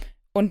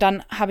 Und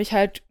dann habe ich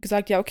halt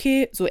gesagt, ja,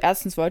 okay, so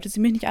erstens wollte sie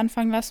mich nicht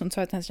anfangen lassen und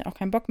zweitens hatte ich auch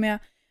keinen Bock mehr.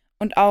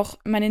 Und auch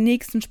meine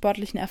nächsten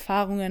sportlichen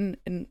Erfahrungen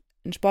in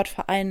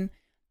Sportvereinen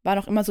waren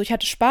auch immer so, ich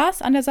hatte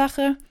Spaß an der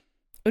Sache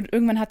und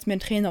irgendwann hat es mir ein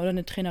Trainer oder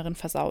eine Trainerin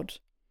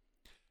versaut.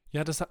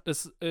 Ja, das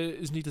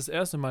ist nicht das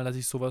erste Mal, dass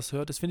ich sowas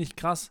höre. Das finde ich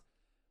krass,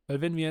 weil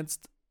wenn wir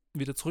jetzt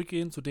wieder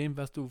zurückgehen zu dem,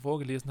 was du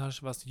vorgelesen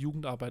hast, was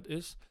Jugendarbeit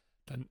ist,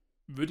 dann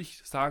würde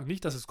ich sagen,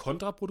 nicht, dass es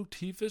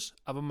kontraproduktiv ist,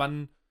 aber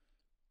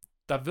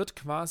da wird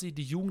quasi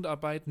die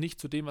Jugendarbeit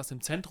nicht zu dem, was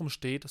im Zentrum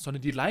steht,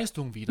 sondern die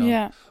Leistung wieder.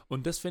 Ja.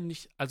 Und das finde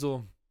ich,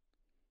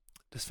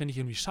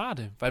 irgendwie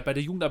schade, weil bei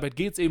der Jugendarbeit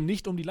geht es eben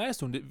nicht um die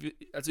Leistung.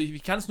 Also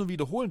ich kann es nur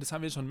wiederholen, das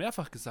haben wir schon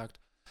mehrfach gesagt.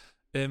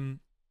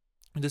 Und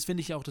das finde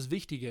ich ja auch das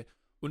Wichtige.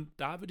 Und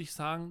da würde ich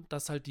sagen,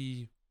 dass halt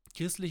die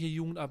christliche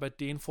Jugendarbeit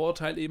den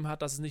Vorteil eben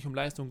hat, dass es nicht um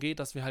Leistung geht,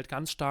 dass wir halt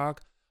ganz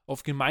stark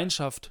auf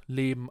Gemeinschaft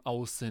leben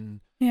aus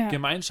sind. Ja.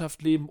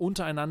 Gemeinschaft leben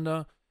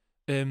untereinander.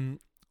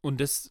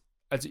 Und das,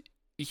 also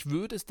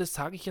das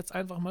sage ich jetzt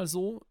einfach mal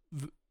so,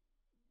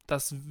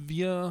 dass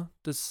wir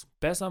das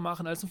besser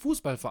machen als ein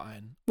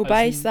Fußballverein.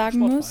 Wobei ich sagen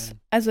muss,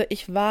 also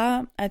ich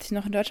war, als ich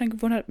noch in Deutschland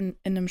gewohnt habe, in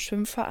einem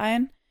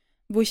Schwimmverein,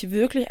 wo ich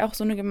wirklich auch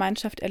so eine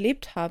Gemeinschaft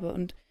erlebt habe.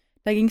 Und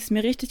da ging es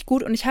mir richtig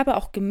gut. Und ich habe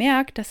auch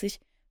gemerkt, dass ich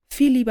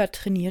viel lieber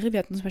trainiere. Wir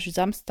hatten zum Beispiel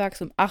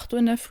samstags um 8 Uhr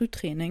in der Früh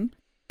Training.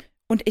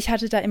 Und ich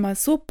hatte da immer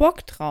so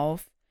Bock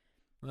drauf.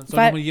 Dann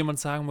soll nochmal jemand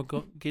sagen, man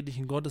geht nicht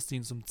in den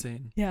Gottesdienst um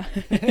 10. Ja.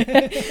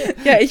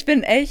 Ja, ich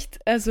bin echt,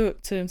 also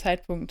zu dem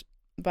Zeitpunkt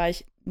war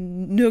ich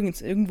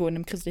nirgends irgendwo in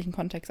einem christlichen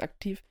Kontext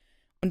aktiv.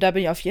 Und da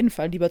bin ich auf jeden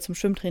Fall lieber zum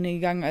Schwimmtraining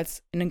gegangen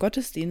als in den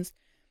Gottesdienst.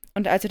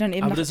 Und als wir dann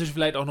eben aber das ist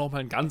vielleicht auch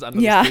nochmal ein ganz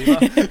anderes Thema.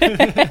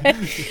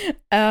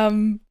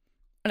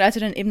 Und als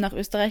wir dann eben nach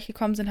Österreich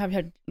gekommen sind, habe ich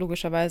halt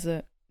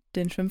logischerweise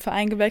den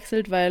Schwimmverein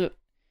gewechselt, weil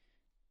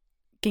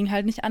ging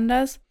halt nicht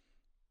anders.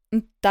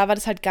 Und da war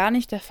das halt gar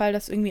nicht der Fall,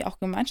 dass irgendwie auch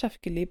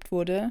Gemeinschaft gelebt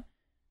wurde.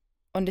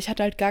 Und ich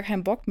hatte halt gar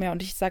keinen Bock mehr.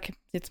 Und ich sage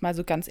jetzt mal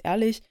so ganz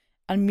ehrlich,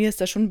 an mir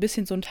ist da schon ein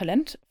bisschen so ein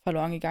Talent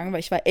verloren gegangen, weil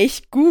ich war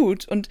echt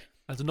gut. Und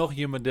also noch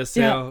jemand, der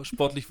sehr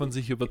sportlich von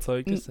sich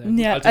überzeugt ist.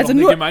 Ja, also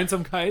noch eine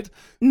Gemeinsamkeit.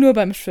 Nur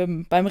beim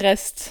Schwimmen, beim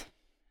Rest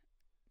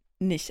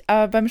nicht.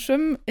 Aber beim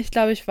Schwimmen, ich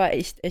glaube, ich war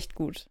echt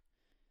gut.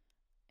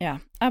 Ja,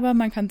 aber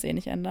man kann es eh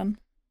nicht ändern.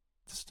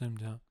 Das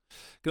stimmt, ja.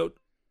 Genau,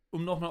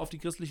 um nochmal auf die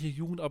christliche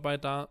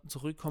Jugendarbeit da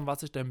zurückzukommen,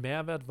 was ist der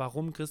Mehrwert?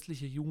 Warum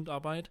christliche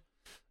Jugendarbeit?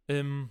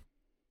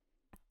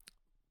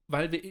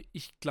 Weil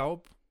ich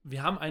glaube,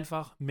 wir haben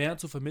einfach mehr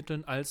zu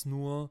vermitteln, als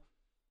nur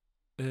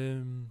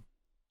dem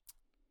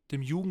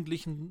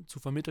Jugendlichen zu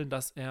vermitteln,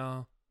 dass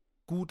er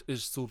gut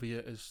ist, so wie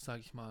er ist, sag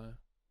ich mal.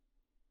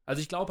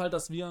 Also ich glaube halt,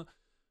 dass wir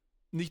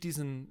nicht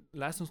diesen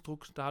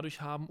Leistungsdruck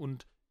dadurch haben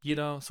und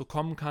jeder so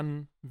kommen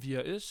kann, wie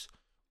er ist.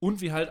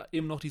 Und wir halt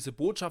eben noch diese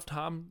Botschaft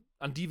haben,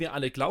 an die wir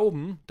alle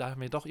glauben, da haben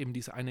wir doch eben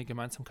diese eine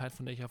Gemeinsamkeit,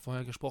 von der ich ja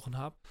vorher gesprochen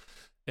habe.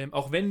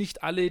 Auch wenn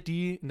nicht alle,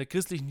 die in der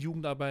christlichen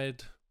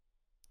Jugendarbeit,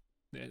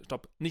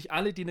 nicht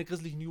alle, die in der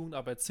christlichen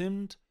Jugendarbeit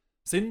sind,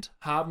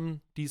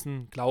 haben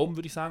diesen Glauben,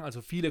 würde ich sagen.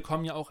 Also viele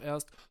kommen ja auch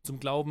erst zum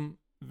Glauben,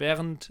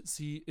 während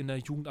sie in der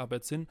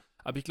Jugendarbeit sind.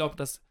 Aber ich glaube,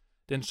 dass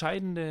der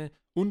entscheidende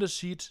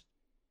Unterschied,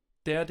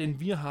 den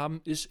wir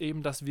haben, ist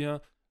eben, dass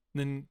wir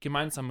einen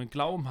gemeinsamen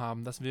Glauben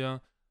haben, dass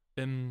wir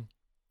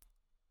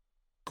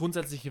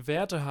grundsätzliche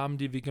Werte haben,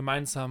 für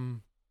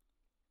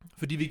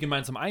die wir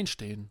gemeinsam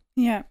einstehen.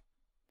 Ja.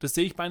 Das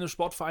sehe ich bei einem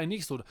Sportverein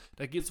nicht so.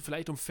 Da geht es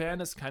vielleicht um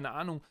Fairness, keine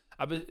Ahnung.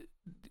 Aber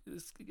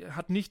es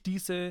hat nicht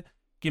diese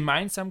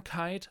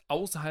Gemeinsamkeit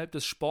außerhalb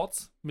des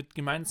Sports mit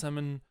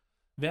gemeinsamen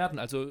Werten.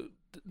 Also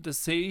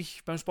das sehe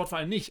ich beim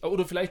Sportverein nicht.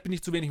 Oder vielleicht bin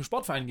ich zu wenig im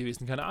Sportverein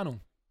gewesen, keine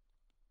Ahnung.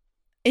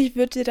 Ich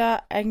würde dir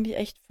da eigentlich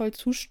echt voll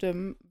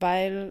zustimmen,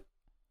 weil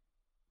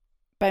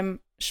beim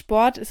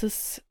Sport ist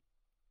es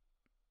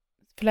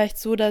vielleicht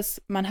so,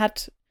 dass man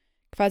hat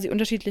quasi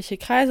unterschiedliche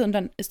Kreise und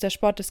dann ist der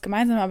Sport das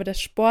Gemeinsame, aber der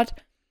Sport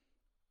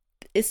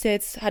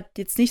hat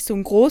jetzt nicht so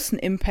einen großen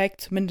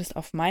Impact, zumindest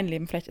auf mein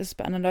Leben. Vielleicht ist es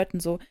bei anderen Leuten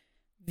so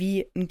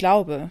wie ein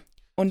Glaube.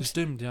 Und das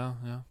stimmt,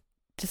 ja.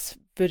 Das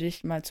würde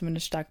ich mal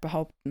zumindest stark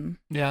behaupten.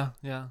 Ja.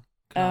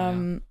 Klar,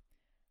 ja.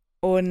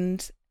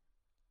 Und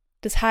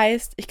das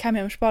heißt, ich kann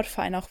mir im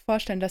Sportverein auch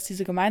vorstellen, dass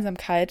diese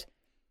Gemeinsamkeit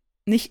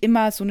nicht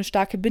immer so eine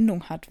starke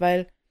Bindung hat,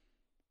 weil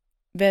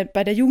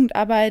bei der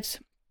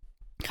Jugendarbeit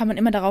kann man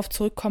immer darauf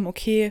zurückkommen,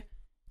 okay,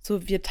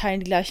 so wir teilen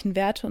die gleichen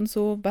Werte und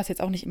so, was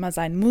jetzt auch nicht immer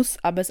sein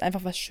muss, aber es ist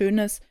einfach was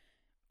Schönes,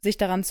 sich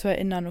daran zu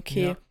erinnern,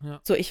 okay,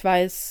 so ich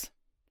weiß,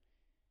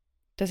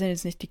 da sind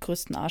jetzt nicht die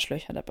größten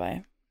Arschlöcher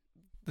dabei.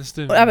 Das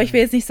stimmt. Aber ich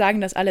will jetzt nicht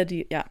sagen, dass alle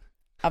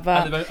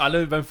aber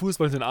alle beim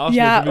Fußball sind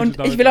Arschlöcher. Ja, und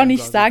ich will auch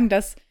nicht sagen,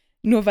 dass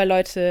nur weil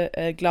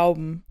Leute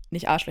glauben,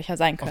 nicht Arschlöcher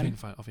sein können.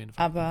 Auf jeden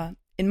Fall. Aber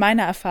in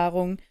meiner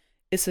Erfahrung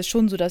ist es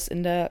schon so, dass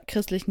in der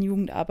christlichen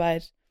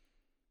Jugendarbeit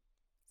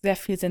sehr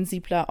viel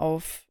sensibler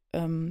auf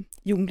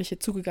Jugendliche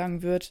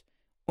zugegangen wird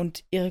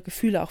und ihre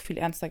Gefühle auch viel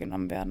ernster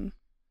genommen werden.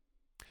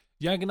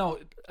 Ja, genau.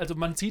 Also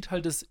man sieht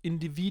halt das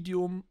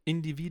Individuum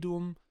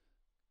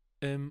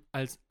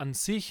als an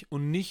sich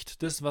und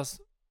nicht das,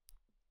 was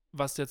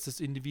jetzt das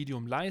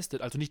Individuum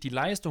leistet, also nicht die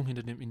Leistung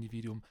hinter dem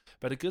Individuum.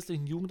 Bei der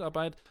christlichen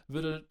Jugendarbeit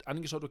wird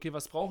angeschaut, okay,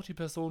 was braucht die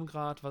Person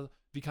gerade,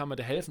 wie kann man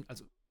der helfen?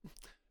 Also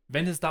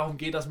wenn es darum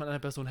geht, dass man einer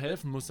Person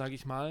helfen muss, sage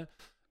ich mal,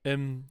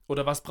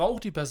 oder was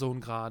braucht die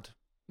Person gerade?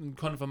 Ein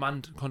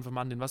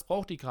Konfirmandin, was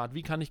braucht die gerade?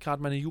 Wie kann ich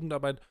gerade meine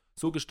Jugendarbeit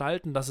so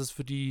gestalten, dass es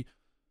für die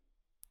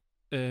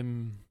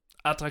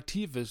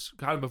attraktiv ist?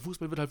 Gerade beim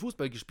Fußball wird halt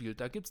Fußball gespielt,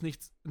 da gibt es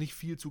nicht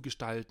viel zu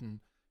gestalten.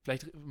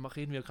 Vielleicht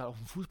reden wir gerade auf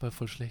dem Fußball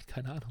voll schlecht,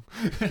 keine Ahnung.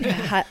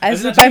 Ja,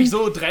 also natürlich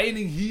so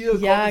Training hier,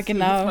 ja,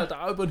 genau. Hilf mal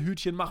da über ein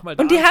Hütchen, mach mal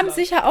da. Und die haben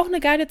sicher auch eine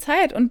geile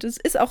Zeit und es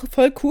ist auch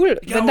voll cool.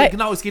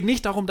 Genau, es geht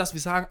nicht darum, dass wir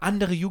sagen,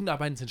 andere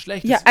Jugendarbeiten sind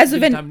schlecht. Ja, also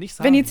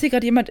wenn jetzt hier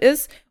gerade jemand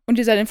ist und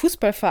ihr seid im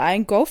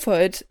Fußballverein, go for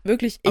it.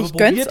 Wirklich, ich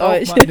gönn's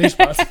euch. Mal. Nee,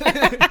 Spaß.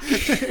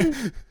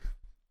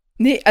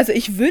 Nee, also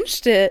ich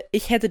wünschte,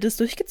 ich hätte das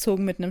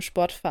durchgezogen mit einem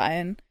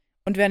Sportverein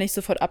und wäre nicht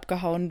sofort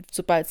abgehauen,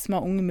 sobald es mal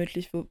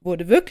ungemütlich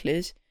wurde,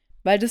 wirklich.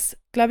 Weil das,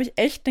 glaube ich,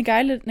 echt ein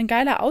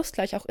geiler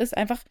Ausgleich auch ist,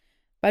 einfach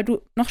weil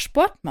du noch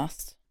Sport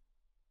machst.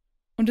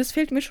 Und das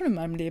fehlt mir schon in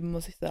meinem Leben,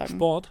 muss ich sagen.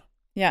 Sport?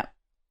 Ja.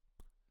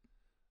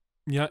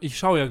 Ja, ich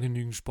schaue ja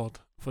genügend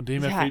Sport. Von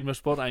dem her fehlt mir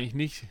Sport eigentlich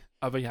nicht.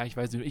 Aber ja, ich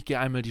weiß nicht, ich gehe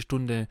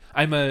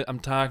einmal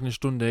am Tag eine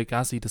Stunde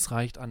Gassi, das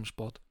reicht an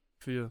Sport.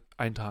 Für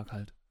einen Tag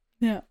halt.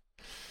 Ja.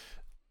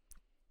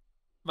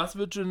 Was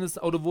wird schon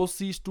oder wo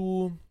siehst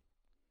du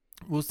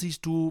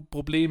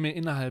Probleme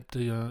innerhalb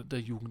der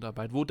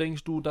Jugendarbeit? Wo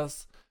denkst du,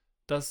 dass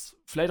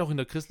vielleicht auch in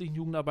der christlichen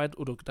Jugendarbeit,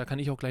 oder da kann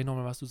ich auch gleich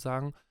nochmal was zu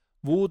sagen,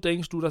 wo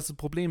denkst du, dass es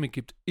Probleme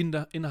gibt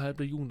innerhalb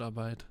der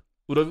Jugendarbeit?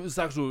 Oder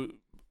sagst du,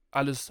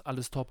 alles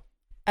top?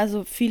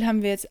 Also viel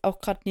haben wir jetzt auch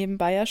gerade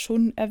nebenbei ja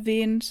schon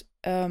erwähnt,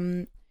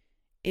 eben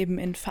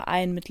in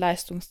Vereinen mit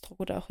Leistungsdruck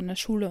oder auch in der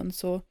Schule und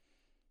so.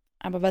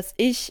 Aber was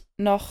ich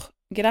noch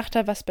gedacht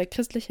habe, was bei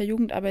christlicher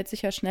Jugendarbeit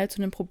sicher schnell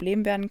zu einem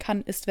Problem werden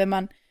kann, ist, wenn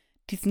man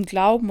diesen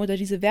Glauben oder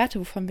diese Werte,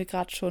 wovon wir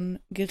gerade schon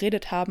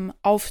geredet haben,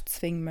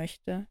 aufzwingen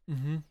möchte.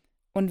 Mhm.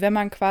 Und wenn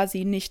man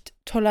quasi nicht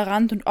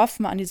tolerant und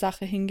offen an die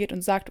Sache hingeht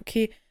und sagt,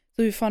 okay,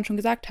 so wie wir vorhin schon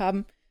gesagt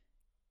haben,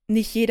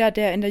 nicht jeder,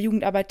 der in der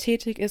Jugendarbeit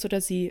tätig ist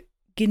oder sie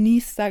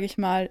genießt, sage ich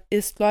mal,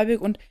 ist gläubig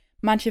und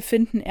manche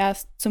finden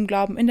erst zum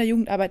Glauben in der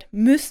Jugendarbeit,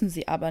 müssen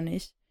sie aber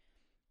nicht.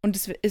 Und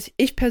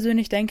ich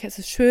persönlich denke, es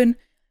ist schön,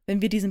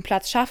 wenn wir diesen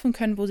Platz schaffen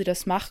können, wo sie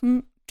das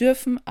machen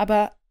dürfen,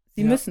 aber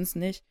sie müssen es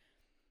nicht.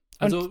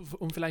 Also,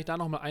 um vielleicht da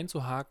nochmal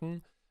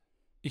einzuhaken,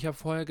 ich habe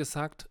vorher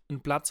gesagt,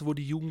 ein Platz, wo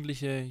die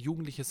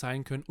Jugendliche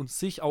sein können und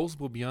sich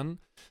ausprobieren,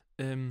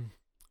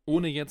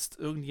 ohne jetzt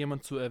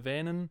irgendjemand zu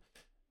erwähnen.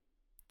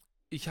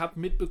 Ich habe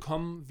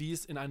mitbekommen, wie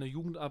es in einer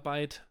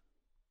Jugendarbeit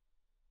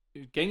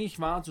gängig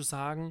war, zu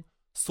sagen,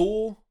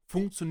 so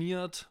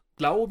funktioniert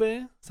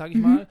Glaube, sage ich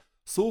mal,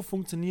 so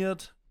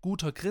funktioniert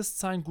guter Christ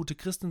sein, gute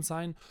Christin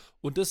sein,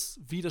 und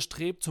das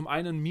widerstrebt zum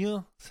einen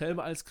mir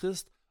selber als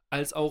Christ,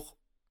 als auch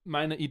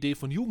meiner Idee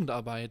von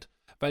Jugendarbeit,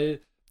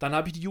 weil dann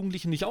habe ich die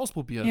Jugendlichen nicht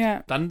ausprobiert.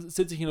 Ja. Dann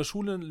sitze ich in der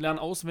Schule und lerne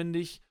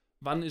auswendig,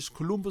 wann ist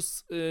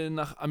Kolumbus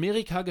nach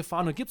Amerika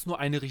gefahren, und da gibt es nur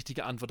eine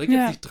richtige Antwort. Da gibt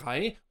es nicht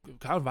 3.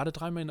 Klar, war der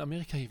 3-mal in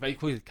Amerika?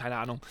 Keine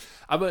Ahnung.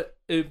 Aber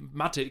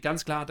Mathe,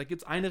 ganz klar, da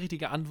gibt es eine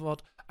richtige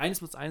Antwort. 1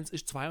 plus 1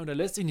 ist 2 und da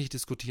lässt sich nicht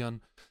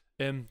diskutieren.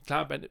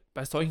 Klar,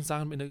 bei solchen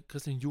Sachen in der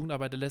christlichen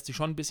Jugendarbeit, da lässt sich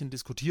schon ein bisschen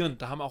diskutieren.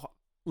 Da haben auch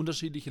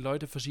unterschiedliche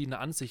Leute verschiedene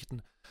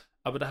Ansichten.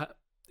 Aber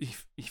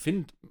ich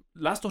finde,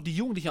 lass doch die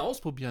Jugendlichen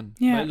ausprobieren.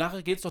 Ja. Weil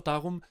nachher geht es doch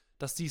darum,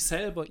 dass sie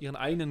selber ihren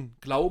eigenen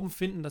Glauben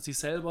finden, dass sie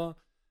selber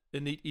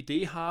eine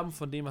Idee haben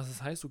von dem, was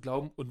es heißt zu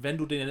glauben. Und wenn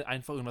du denen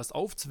einfach irgendwas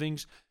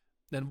aufzwingst,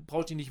 dann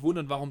brauchst du dich nicht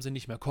wundern, warum sie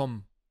nicht mehr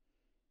kommen.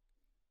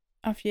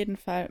 Auf jeden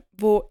Fall.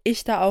 Wo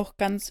ich da auch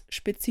ganz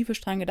spezifisch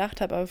dran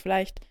gedacht habe, aber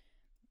vielleicht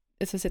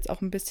ist es jetzt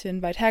auch ein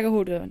bisschen weit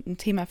hergeholt oder ein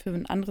Thema für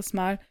ein anderes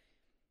Mal,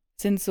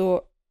 sind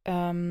so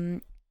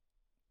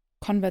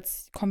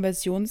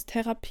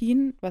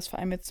Konversionstherapien, was vor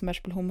allem jetzt zum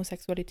Beispiel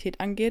Homosexualität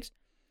angeht.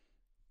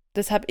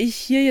 Das habe ich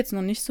hier jetzt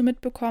noch nicht so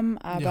mitbekommen,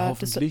 aber ja,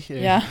 hoffentlich,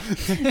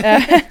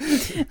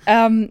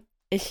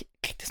 ich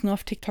kriege das nur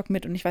auf TikTok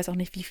mit und ich weiß auch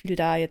nicht, wie viel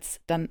da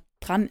jetzt dann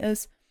dran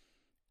ist.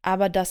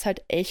 Aber dass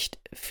halt echt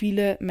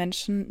viele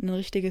Menschen ein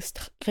richtiges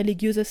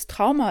religiöses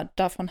Trauma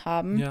davon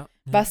haben,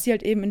 was sie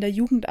halt eben in der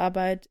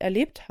Jugendarbeit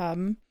erlebt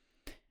haben.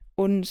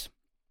 Und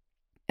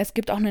es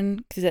gibt auch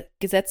einen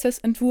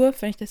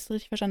Gesetzesentwurf, wenn ich das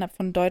richtig verstanden habe,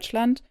 von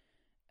Deutschland,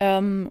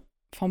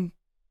 vom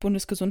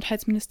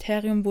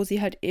Bundesgesundheitsministerium, wo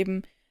sie halt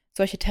eben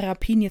solche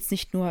Therapien jetzt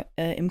nicht nur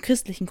im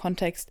christlichen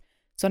Kontext,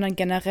 sondern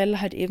generell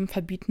halt eben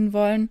verbieten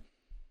wollen.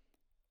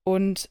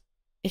 Und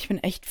ich bin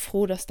echt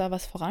froh, dass da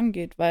was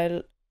vorangeht,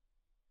 weil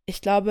ich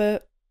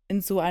glaube,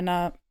 in so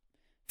einer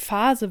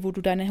Phase, wo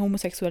du deine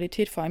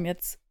Homosexualität, vor allem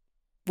jetzt,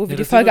 wo wir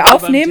die Folge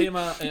aufnehmen,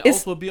 Thema,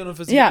 ausprobieren und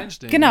für sich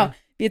einstehen. Genau. Ja.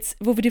 Jetzt,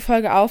 wo wir die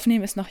Folge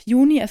aufnehmen, ist noch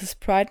Juni, es ist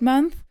Pride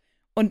Month.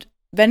 Und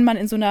wenn man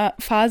in so einer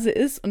Phase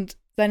ist und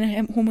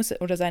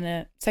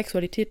seine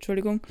Sexualität,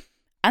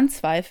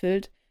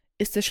 anzweifelt,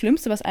 ist das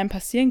Schlimmste, was einem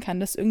passieren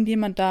kann, dass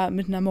irgendjemand da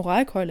mit einer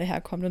Moralkeule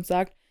herkommt und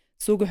sagt,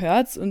 so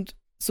gehört's und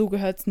so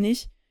gehört's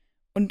nicht.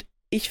 Und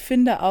ich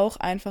finde auch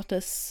einfach,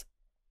 dass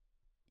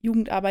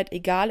Jugendarbeit,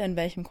 egal in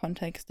welchem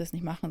Kontext, das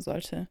nicht machen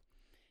sollte.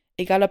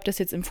 Egal, ob das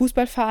jetzt im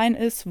Fußballverein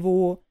ist,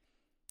 wo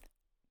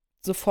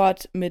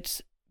sofort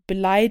mit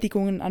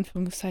Beleidigungen, in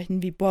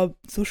Anführungszeichen, wie, boah,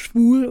 so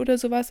schwul oder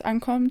sowas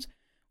ankommt,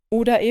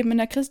 oder eben in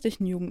der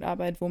christlichen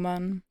Jugendarbeit, wo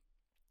man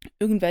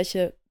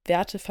irgendwelche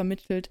Werte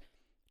vermittelt,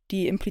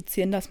 die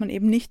implizieren, dass man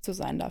eben nicht so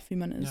sein darf, wie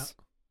man ist.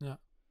 Ja,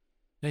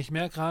 ich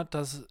merke gerade,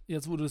 dass,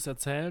 jetzt wo du es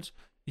erzählst,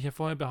 ich ja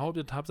vorher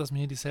behauptet habe, dass man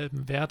hier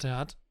dieselben Werte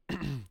hat,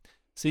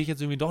 sehe ich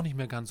jetzt irgendwie doch nicht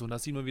mehr ganz so. Und da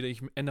sieht man wieder,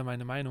 ich ändere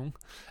meine Meinung.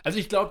 Also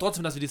ich glaube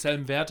trotzdem, dass wir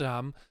dieselben Werte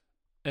haben,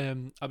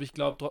 aber ich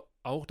glaube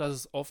auch, dass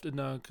es oft in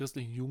der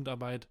christlichen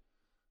Jugendarbeit,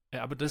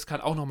 aber das kann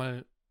auch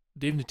nochmal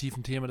definitiv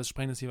ein Thema, das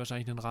sprengt jetzt hier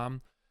wahrscheinlich den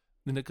Rahmen,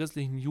 in der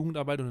christlichen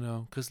Jugendarbeit und in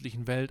der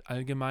christlichen Welt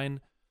allgemein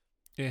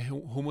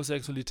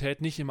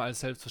Homosexualität nicht immer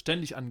als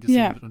selbstverständlich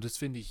angesehen wird. Und das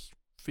finde ich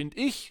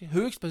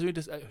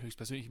höchstpersönlich,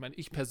 ich meine,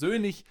 ich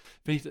persönlich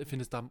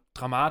finde es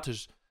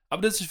dramatisch.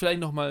 Aber das ist vielleicht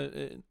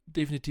nochmal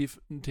definitiv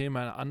ein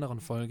Thema einer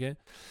anderen Folge.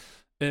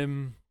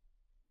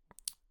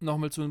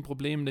 Nochmal zu den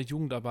Problemen der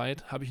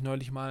Jugendarbeit habe ich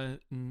neulich mal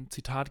ein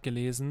Zitat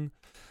gelesen.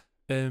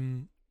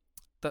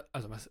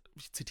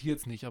 Ich zitiere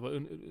jetzt nicht, aber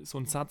so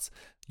ein Satz.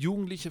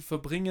 Jugendliche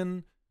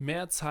verbringen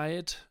mehr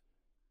Zeit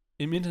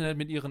im Internet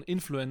mit ihren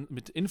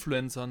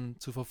Influencern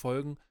zu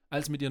verfolgen,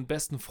 als mit ihren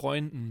besten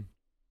Freunden.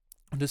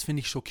 Und das finde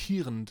ich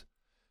schockierend.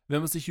 Wenn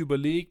man sich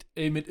überlegt,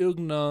 mit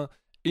irgendeiner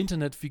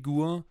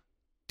Internetfigur,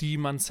 die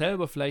man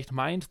selber vielleicht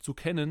meint zu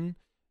kennen,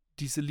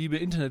 diese liebe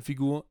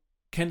Internetfigur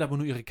kennt aber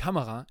nur ihre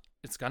Kamera,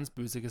 jetzt ganz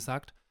böse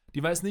gesagt,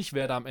 die weiß nicht,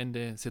 wer da am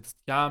Ende sitzt.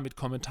 Ja, mit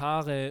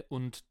Kommentare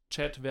und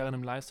Chat während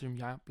dem Livestream,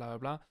 ja, bla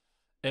bla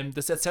bla.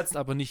 Das ersetzt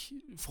aber nicht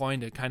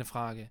Freunde, keine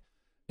Frage.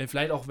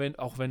 Vielleicht auch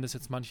wenn das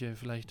jetzt manche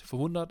vielleicht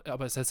verwundert,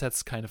 aber es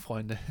ersetzt keine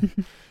Freunde.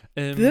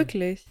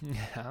 Wirklich?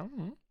 Ja.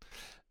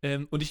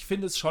 Und ich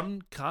finde es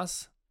schon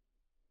krass,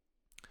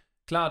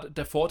 klar,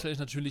 der Vorteil ist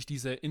natürlich,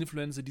 diese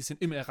Influencer, die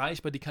sind immer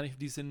erreichbar, keine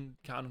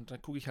Ahnung,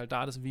 dann gucke ich halt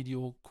da das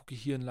Video, gucke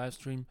ich hier einen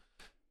Livestream.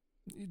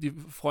 Die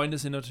Freunde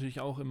sind natürlich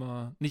auch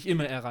nicht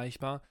immer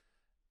erreichbar,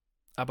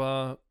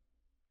 aber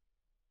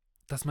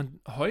dass man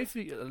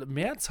häufig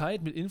mehr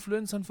Zeit mit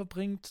Influencern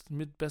verbringt,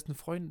 mit besten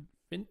Freunden,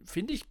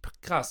 finde ich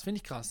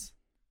krass.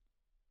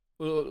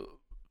 Oder,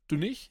 du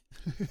nicht?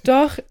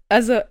 Doch,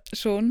 also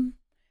schon.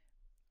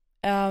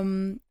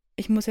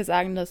 Ich muss ja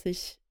sagen, dass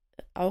ich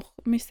auch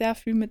mich sehr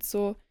viel mit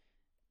so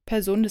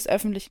Personen des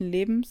öffentlichen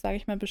Lebens, sage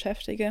ich mal,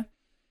 beschäftige.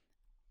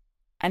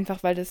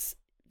 Einfach weil das,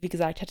 wie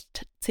gesagt,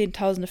 hat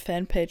zehntausende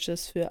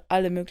Fanpages für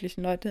alle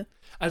möglichen Leute.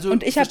 Also,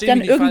 und ich habe versteh dann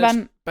mich nicht irgendwann.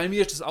 Falsch. Bei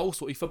mir ist es auch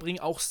so. Ich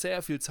verbringe auch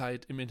sehr viel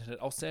Zeit im Internet,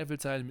 auch sehr viel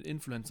Zeit mit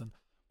Influencern.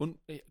 Und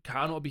keine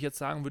Ahnung, ob ich jetzt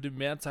sagen würde,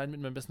 mehr Zeit mit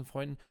meinen besten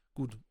Freunden.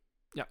 Gut.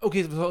 Ja,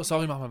 okay,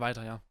 sorry, mach mal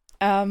weiter, ja.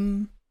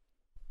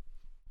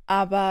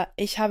 Aber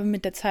ich habe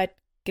mit der Zeit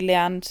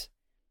gelernt,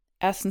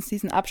 erstens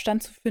diesen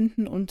Abstand zu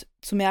finden und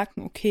zu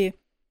merken, okay,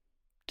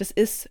 das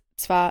ist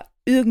zwar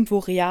irgendwo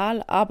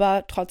real,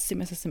 aber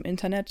trotzdem ist es im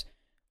Internet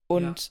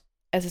und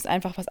es ist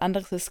einfach was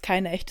anderes, es ist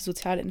keine echte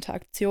soziale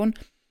Interaktion.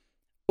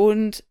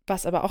 Und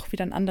was aber auch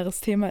wieder ein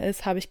anderes Thema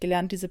ist, habe ich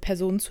gelernt, diese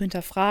Personen zu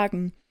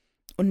hinterfragen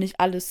und nicht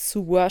alles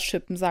zu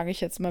worshipen, sage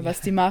ich jetzt mal,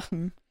 was die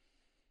machen.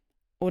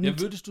 Und ja,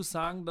 würdest du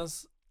sagen,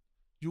 dass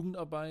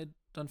Jugendarbeit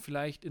dann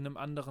vielleicht in einem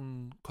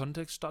anderen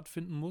Kontext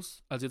stattfinden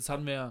muss? Also jetzt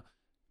haben wir ja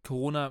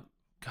Corona,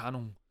 keine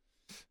Ahnung,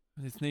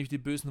 jetzt nehme ich die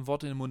bösen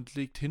Worte in den Mund,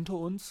 liegt hinter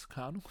uns,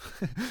 keine Ahnung.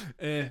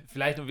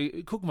 Vielleicht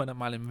gucken wir dann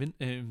mal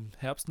im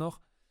Herbst noch.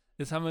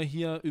 Jetzt haben wir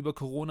hier über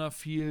Corona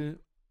viel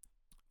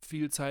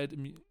Zeit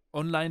im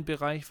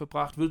Online-Bereich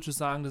verbracht. Würdest du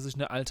sagen, das ist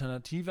eine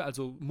Alternative?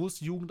 Also muss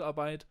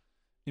Jugendarbeit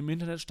im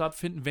Internet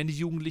stattfinden, wenn die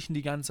Jugendlichen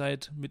die ganze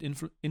Zeit mit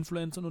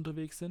Influencern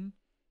unterwegs sind?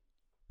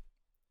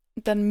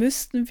 dann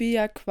müssten wir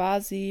ja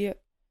quasi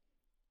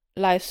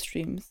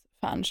Livestreams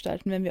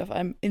veranstalten, wenn wir auf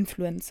einem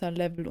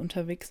Influencer-Level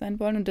unterwegs sein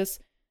wollen. Und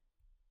das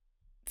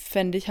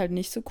fände ich halt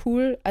nicht so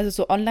cool. Also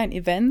so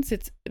Online-Events,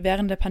 jetzt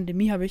während der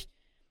Pandemie habe ich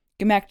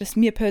gemerkt, dass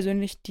mir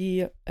persönlich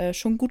die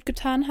schon gut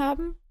getan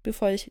haben,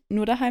 bevor ich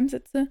nur daheim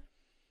sitze.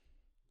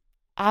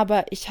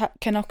 Aber ich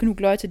kenne auch genug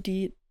Leute,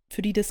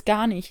 für die das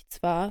gar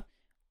nichts war.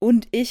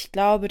 Und ich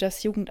glaube,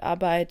 dass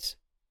Jugendarbeit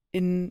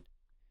in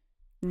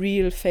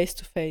real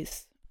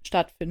face-to-face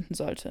stattfinden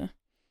sollte.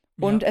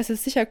 Und es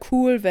ist sicher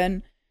cool,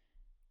 wenn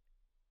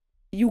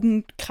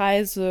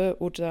Jugendkreise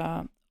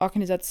oder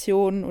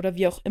Organisationen oder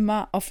wie auch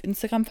immer auf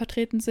Instagram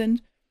vertreten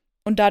sind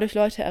und dadurch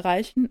Leute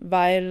erreichen,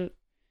 weil,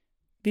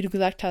 wie du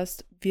gesagt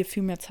hast, wir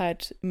viel mehr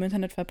Zeit im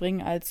Internet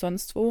verbringen als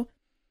sonst wo.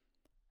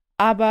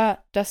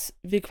 Aber dass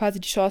wir quasi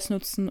die Chance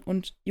nutzen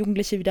und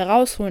Jugendliche wieder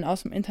rausholen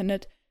aus dem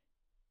Internet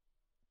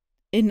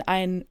in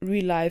ein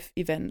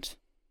Real-Life-Event.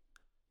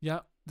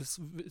 Ja,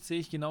 das sehe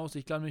ich genauso.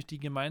 Ich glaube nämlich, die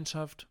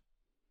Gemeinschaft,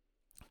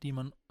 die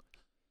man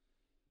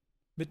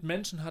mit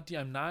Menschen hat, die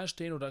einem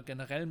nahestehen oder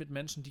generell mit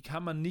Menschen, die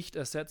kann man nicht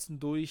ersetzen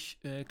durch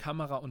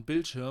Kamera und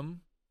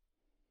Bildschirm.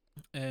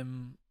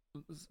 Und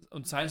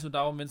sei es nur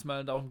darum, wenn es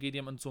mal darum geht,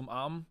 jemanden zu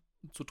umarmen,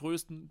 zu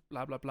trösten,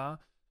 bla bla bla.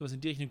 Was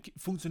in die Richtung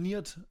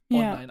funktioniert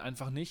online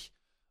einfach nicht.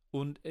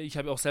 Und ich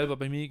habe auch selber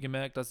bei mir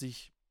gemerkt, dass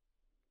ich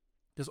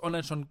das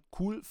online schon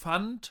cool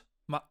fand,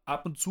 mal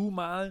ab und zu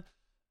mal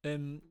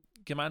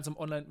gemeinsam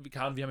online, wir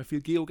haben ja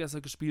viel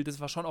Geogesser gespielt, das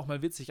war schon auch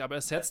mal witzig, aber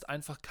es setzt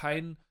einfach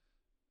kein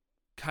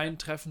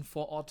Treffen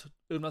vor Ort,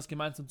 irgendwas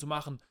gemeinsam zu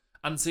machen,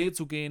 an den See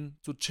zu gehen,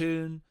 zu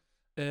chillen,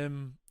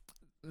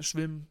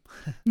 schwimmen.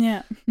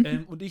 Ja.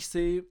 Und ich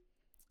sehe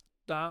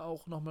da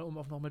auch nochmal, um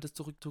auf nochmal das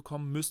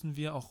zurückzukommen, müssen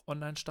wir auch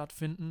online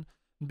stattfinden.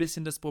 Ein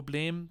bisschen das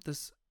Problem,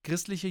 das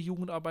christliche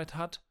Jugendarbeit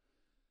hat,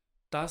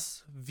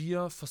 dass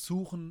wir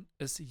versuchen,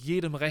 es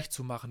jedem recht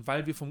zu machen,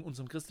 weil wir von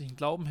unserem christlichen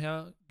Glauben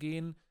her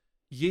gehen.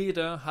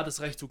 Jeder hat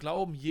das Recht zu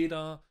glauben,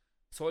 jeder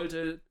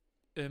sollte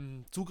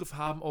Zugriff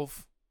haben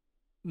auf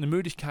eine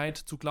Möglichkeit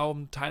zu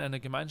glauben, Teil einer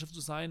Gemeinschaft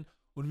zu sein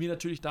und wir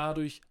natürlich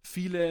dadurch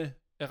viele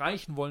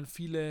erreichen wollen,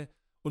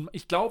 und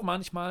ich glaube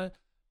manchmal,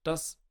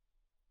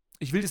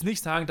 ich will jetzt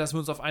nicht sagen, dass wir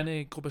uns auf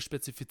eine Gruppe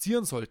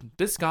spezifizieren sollten,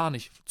 das gar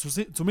nicht,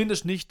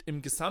 zumindest nicht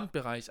im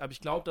Gesamtbereich, aber ich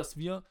glaube, dass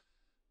wir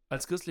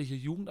als christliche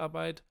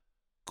Jugendarbeit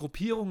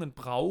Gruppierungen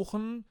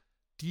brauchen,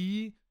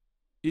 die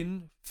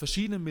in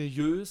verschiedenen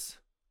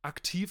Milieus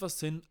aktiver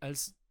sind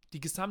als die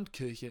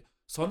Gesamtkirche.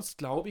 Sonst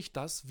glaube ich,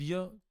 dass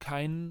wir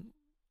keinen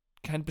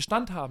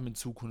Bestand haben in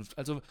Zukunft.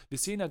 Also wir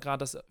sehen ja gerade,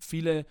 dass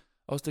viele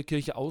aus der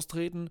Kirche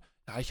austreten.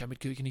 Ja, ich habe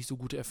mit Kirche nicht so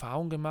gute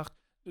Erfahrungen gemacht.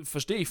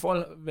 Verstehe ich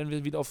voll, wenn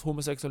wir wieder auf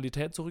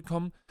Homosexualität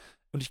zurückkommen.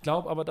 Und ich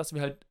glaube aber, dass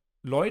wir halt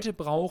Leute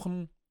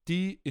brauchen,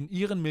 die in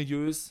ihren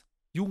Milieus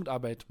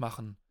Jugendarbeit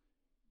machen.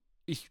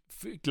 Ich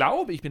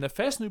bin der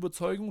festen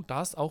Überzeugung,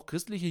 dass auch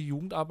christliche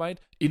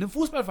Jugendarbeit in einem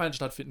Fußballverein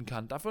stattfinden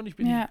kann. Davon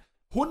bin ich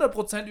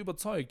 100%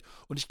 überzeugt.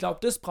 Und ich glaube,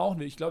 das brauchen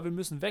wir. Ich glaube, wir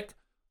müssen weg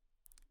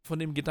von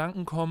dem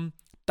Gedanken kommen,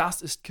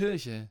 das ist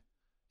Kirche.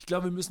 Ich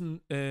glaube, wir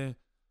müssen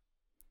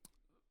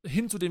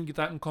hin zu dem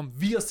Gedanken kommen,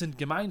 wir sind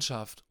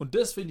Gemeinschaft. Und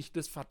das finde ich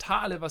das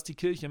Fatale, was die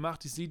Kirche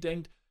macht, die sie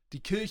denkt,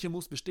 die Kirche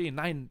muss bestehen.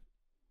 Nein,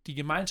 die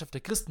Gemeinschaft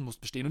der Christen muss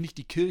bestehen und nicht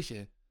die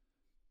Kirche.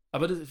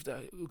 Aber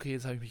okay,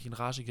 jetzt habe ich mich in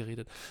Rage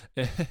geredet.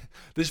 Das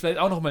ist vielleicht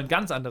auch nochmal ein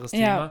ganz anderes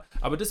Thema.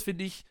 Aber das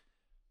finde ich,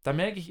 da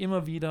merke ich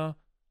immer wieder,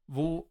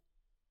 wo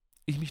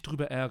ich mich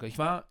drüber ärgere. Ich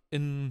war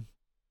in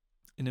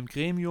einem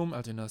Gremium,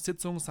 also in einer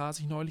Sitzung saß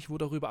ich neulich, wo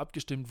darüber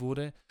abgestimmt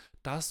wurde,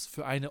 dass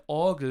für eine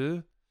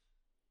Orgel,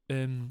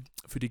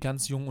 für die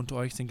ganz Jungen unter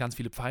euch sind ganz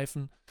viele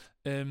Pfeifen,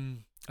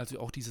 also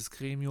auch dieses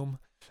Gremium.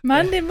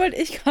 Mann, den wollte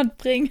ich gerade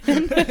bringen.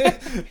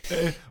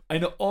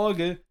 Eine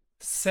Orgel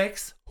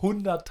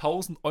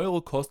 600.000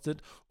 Euro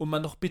kostet und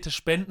man noch bitte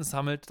Spenden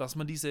sammelt, dass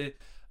man diese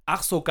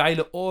ach so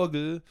geile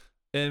Orgel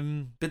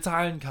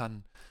bezahlen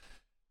kann.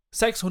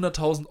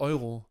 600.000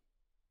 Euro.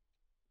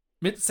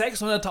 Mit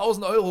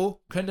 600.000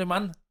 Euro könnte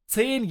man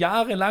 10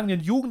 Jahre lang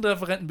den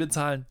Jugendreferenten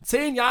bezahlen.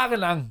 10 Jahre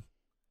lang.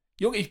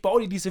 Junge, ich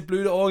baue dir diese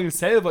blöde Orgel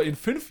selber in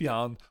 5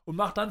 Jahren und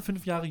mache dann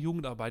 5 Jahre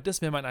Jugendarbeit.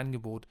 Das wäre mein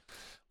Angebot.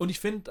 Und ich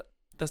finde,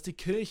 dass die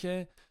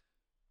Kirche,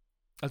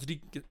 also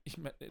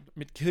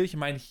mit Kirche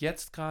meine ich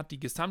jetzt gerade die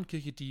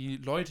Gesamtkirche, die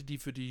Leute, die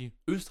für die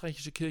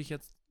österreichische Kirche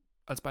jetzt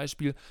als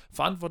Beispiel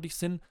verantwortlich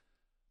sind,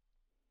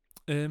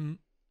 würde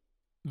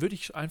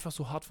ich einfach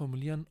so hart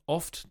formulieren,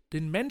 oft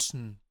den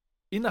Menschen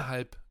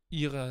innerhalb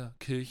ihrer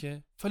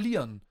Kirche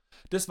verlieren.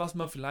 Das, was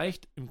man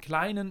vielleicht im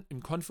Kleinen,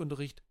 im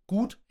Konfunterricht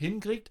gut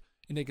hinkriegt,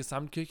 in der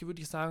Gesamtkirche,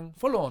 würde ich sagen,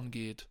 verloren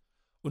geht.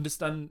 Und es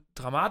dann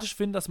dramatisch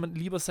finde, dass man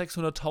lieber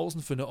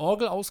 600.000 für eine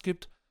Orgel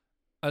ausgibt,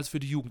 als für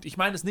die Jugend. Ich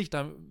meine es nicht,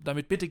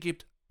 damit bitte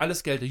gebt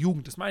alles Geld der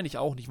Jugend. Das meine ich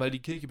auch nicht, weil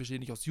die Kirche besteht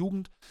nicht aus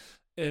Jugend.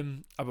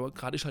 Aber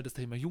gerade ist halt das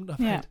Thema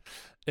Jugendarbeit.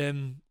 Ja.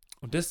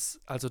 Und das,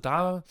 also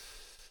da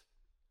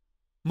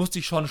musste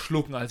ich schon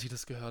schlucken, als ich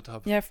das gehört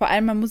habe. Ja, vor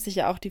allem, man muss sich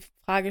ja auch die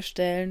Frage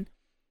stellen,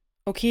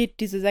 okay,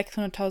 diese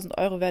 600.000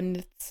 Euro werden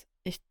jetzt,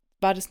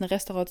 war das eine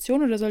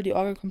Restauration oder soll die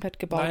Orgel komplett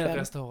gebaut werden?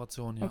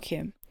 Restauration, ja.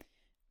 Okay.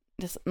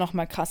 Das ist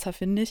nochmal krasser,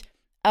 finde ich.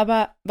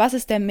 Aber was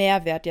ist der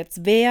Mehrwert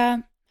jetzt?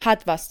 Wer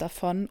hat was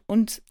davon?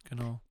 Und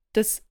genau.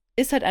 Das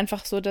ist halt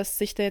einfach so, dass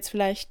sich da jetzt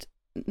vielleicht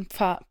ein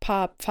paar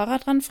Pfarrer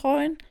dran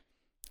freuen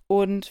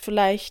und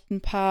vielleicht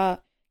ein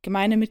paar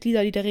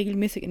Gemeindemitglieder, die da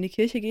regelmäßig in die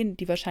Kirche gehen,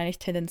 die wahrscheinlich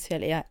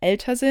tendenziell eher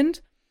älter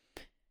sind.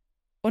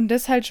 Und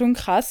das ist halt schon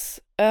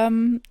krass,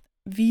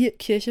 wie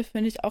Kirche,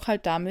 finde ich, auch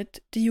halt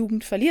damit die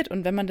Jugend verliert.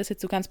 Und wenn man das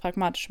jetzt so ganz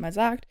pragmatisch mal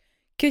sagt,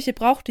 Kirche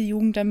braucht die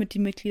Jugend, damit die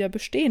Mitglieder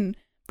bestehen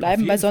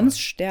bleiben, weil sonst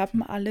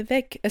sterben alle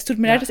weg. Es tut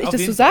mir leid, dass ich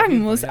das so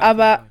sagen muss,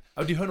 aber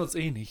die hören uns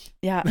eh nicht.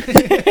 Ja.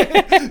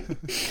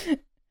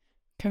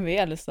 Können wir eh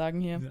alles sagen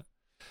hier.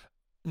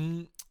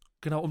 Ja.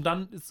 Genau, und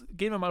dann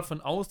gehen wir mal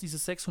von aus, diese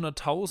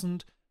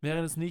 600.000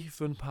 wären es nicht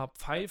für ein paar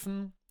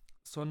Pfeifen,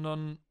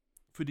 sondern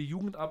für die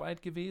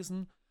Jugendarbeit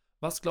gewesen.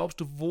 Was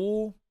glaubst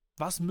du,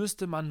 was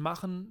müsste man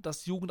machen,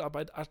 dass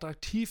Jugendarbeit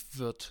attraktiv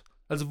wird?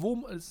 Also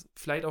wo ist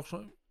vielleicht auch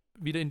schon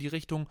wieder in die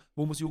Richtung,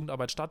 wo muss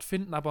Jugendarbeit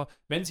stattfinden, aber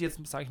wenn sie jetzt,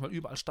 sage ich mal,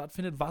 überall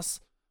stattfindet,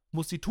 was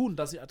muss sie tun,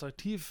 dass sie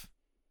attraktiv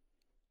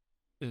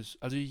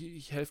ist? Also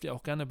ich helfe dir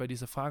auch gerne bei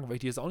dieser Frage, weil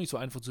ich die jetzt auch nicht so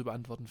einfach zu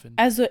beantworten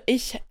finde. Also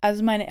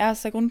mein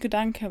erster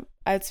Grundgedanke,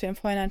 als wir im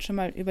Vorhinein schon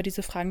mal über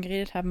diese Fragen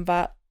geredet haben,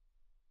 war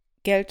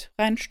Geld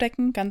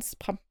reinstecken, ganz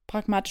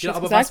pragmatisch gesagt. Ja,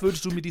 aber gesagt. was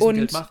würdest du mit diesem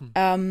Geld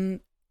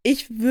machen?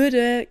 Ich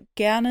würde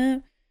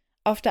gerne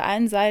auf der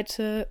einen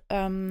Seite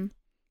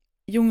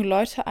junge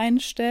Leute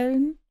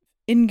einstellen,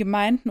 in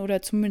Gemeinden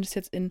oder zumindest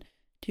jetzt in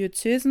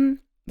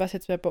Diözesen, was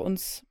jetzt bei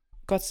uns,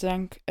 Gott sei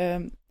Dank,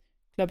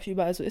 glaube ich,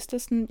 überall so ist,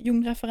 dass ein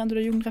Jugendreferent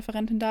oder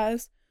Jugendreferentin da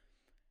ist.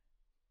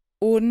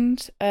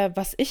 Und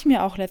was ich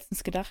mir auch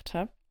letztens gedacht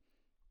habe,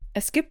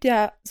 es gibt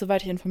ja,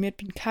 soweit ich informiert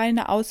bin,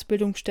 keine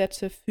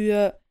Ausbildungsstätte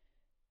für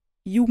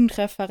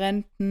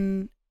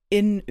Jugendreferenten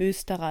in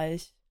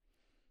Österreich.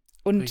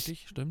 Und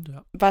richtig, stimmt,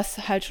 ja.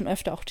 Was halt schon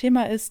öfter auch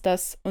Thema ist,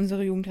 dass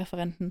unsere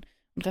Jugendreferenten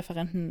und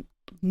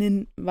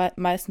Referentinnen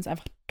meistens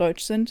einfach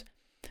deutsch sind.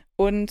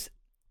 Und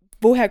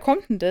woher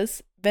kommt denn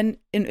das, wenn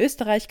in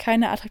Österreich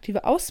keine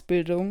attraktive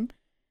Ausbildung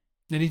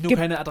ja, nicht nur gibt,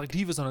 keine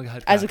attraktive, sondern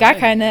halt also gar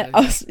keine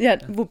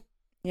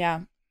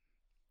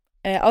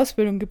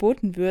Ausbildung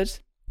geboten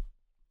wird,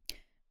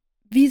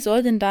 wie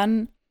soll denn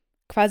dann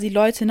quasi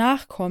Leute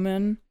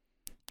nachkommen,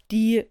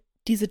 die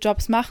diese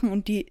Jobs machen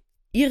und die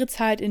ihre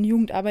Zeit in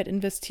Jugendarbeit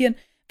investieren?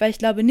 Weil ich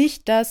glaube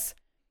nicht, dass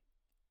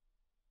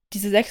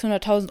diese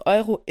 600.000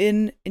 Euro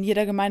in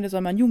jeder Gemeinde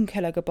soll mal ein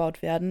Jugendkeller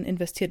gebaut werden,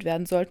 investiert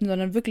werden sollten,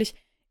 sondern wirklich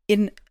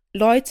in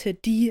Leute,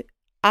 die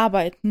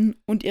arbeiten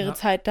und ihre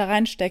Zeit da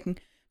reinstecken.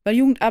 Weil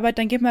Jugendarbeit,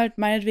 dann geht man halt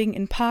meinetwegen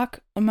in den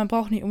Park und man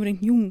braucht nicht unbedingt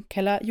einen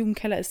Jugendkeller.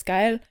 Jugendkeller ist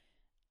geil.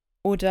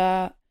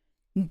 Oder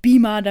ein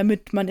Beamer,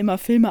 damit man immer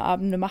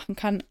Filmeabende machen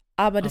kann.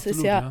 Aber das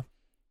ist ja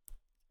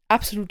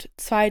absolut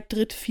 2-,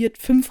 3-, 4-,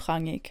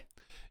 5-rangig.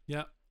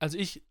 Ja, also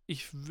ich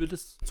würde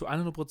es zu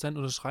 100%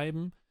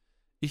 unterschreiben.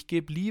 Ich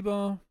gebe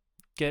lieber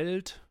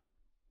Geld,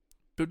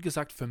 blöd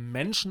gesagt, für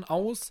Menschen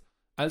aus,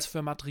 als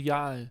für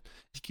Material.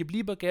 Ich gebe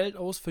lieber Geld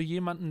aus für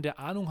jemanden, der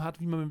Ahnung hat,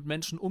 wie man mit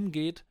Menschen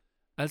umgeht,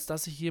 als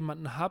dass ich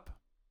jemanden habe,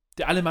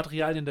 der alle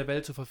Materialien der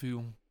Welt zur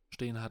Verfügung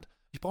stehen hat.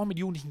 Ich brauche mit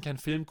Jugendlichen keinen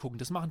Film gucken,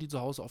 das machen die zu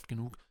Hause oft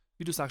genug.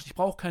 Wie du sagst, ich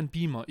brauche keinen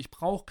Beamer, ich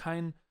brauche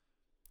kein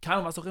keine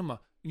Ahnung, was auch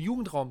immer. Ein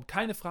Jugendraum,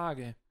 keine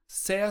Frage.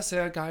 Sehr,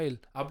 sehr geil.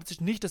 Aber das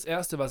ist nicht das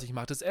Erste, was ich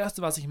mache. Das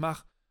Erste, was ich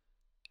mache,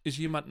 ist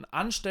jemanden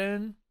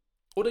anstellen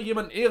oder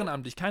jemanden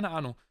ehrenamtlich, keine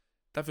Ahnung,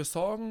 dafür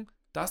sorgen,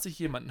 dass ich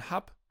jemanden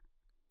habe,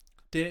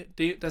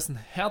 dessen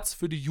Herz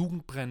für die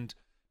Jugend brennt,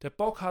 der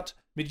Bock hat,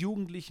 mit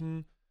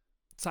Jugendlichen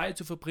Zeit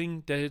zu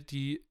verbringen, der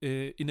die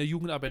in der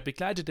Jugendarbeit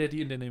begleitet, der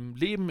die in dem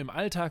Leben, im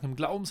Alltag, im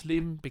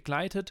Glaubensleben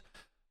begleitet,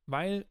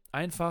 weil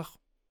einfach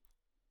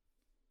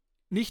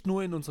nicht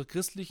nur in unserer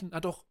christlichen,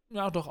 doch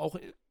auch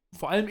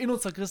vor allem in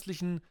unserer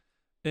christlichen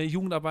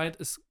Jugendarbeit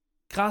es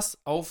krass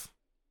auf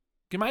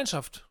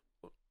Gemeinschaft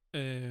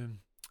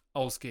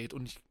ausgeht.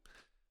 Und ich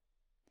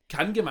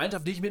kann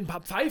Gemeinschaft nicht mit ein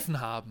paar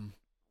Pfeifen haben.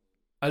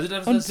 Also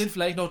das sind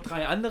vielleicht noch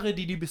 3 andere,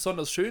 die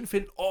besonders schön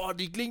finden. Oh,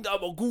 die klingt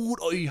aber gut.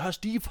 Oh,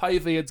 hast die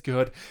Pfeife jetzt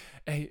gehört?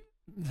 Ey,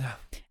 ja,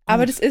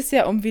 aber das ist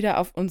ja, um wieder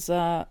auf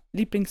unser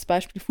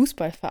Lieblingsbeispiel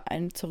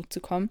Fußballverein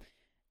zurückzukommen,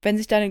 wenn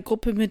sich da eine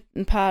Gruppe mit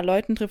ein paar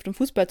Leuten trifft, um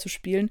Fußball zu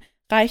spielen,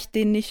 reicht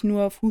denen nicht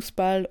nur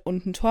Fußball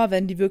und ein Tor,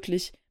 wenn die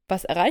wirklich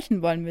was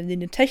erreichen wollen, wenn die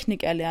eine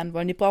Technik erlernen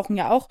wollen. Die brauchen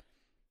ja auch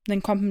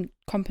einen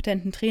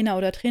kompetenten Trainer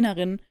oder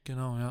Trainerin.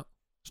 Genau, ja.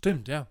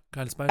 Stimmt, ja.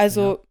 Geiles Beispiel.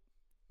 Also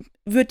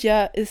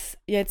ist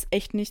jetzt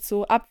echt nicht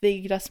so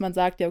abwegig, dass man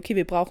sagt, ja, okay,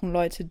 wir brauchen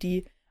Leute,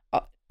 die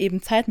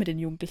eben Zeit mit den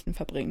Jugendlichen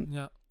verbringen.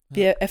 Ja.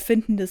 Wir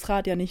erfinden das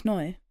Rad ja nicht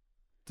neu.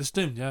 Das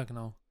stimmt, ja,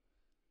 genau.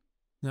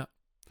 Ja.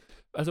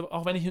 Also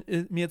auch wenn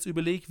ich mir jetzt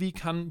überlege, wie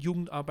kann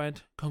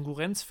Jugendarbeit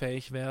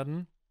konkurrenzfähig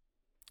werden,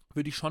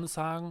 würde ich schon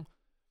sagen,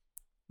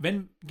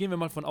 gehen wir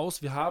mal von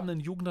aus, wir haben einen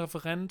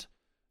Jugendreferent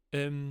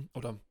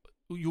oder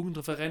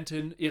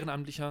Jugendreferentin,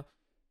 Ehrenamtlicher,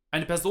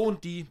 eine Person,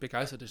 die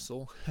begeistert ist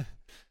so,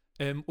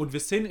 und wir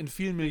sind in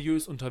vielen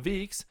Milieus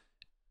unterwegs.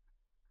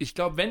 Ich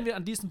glaube, wenn wir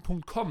an diesen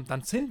Punkt kommen,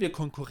 dann sind wir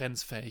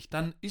konkurrenzfähig.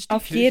 Dann ist die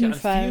Kirche an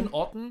vielen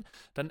Orten,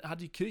 dann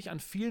hat die Kirche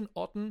an vielen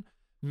Orten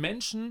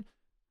Menschen,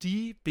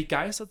 die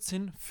begeistert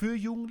sind für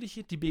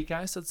Jugendliche, die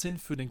begeistert sind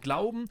für den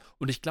Glauben.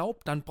 Und ich glaube,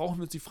 dann brauchen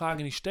wir uns die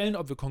Frage nicht stellen,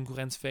 ob wir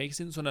konkurrenzfähig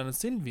sind, sondern dann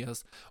sind wir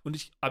es.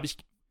 Aber ich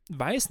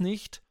weiß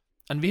nicht,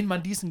 an wen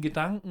man diesen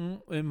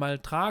Gedanken mal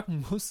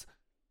tragen muss,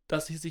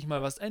 dass sich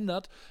mal was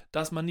ändert,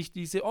 dass man nicht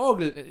diese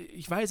Orgel,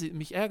 ich weiß,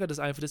 mich ärgert das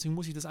einfach, deswegen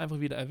muss ich das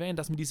einfach wieder erwähnen,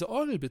 dass man diese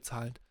Orgel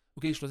bezahlt.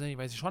 Okay, schlussendlich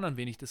weiß ich schon, an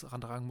wen ich das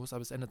rantragen muss,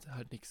 aber es ändert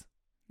halt nichts.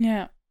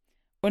 Ja,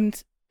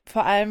 und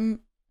vor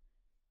allem,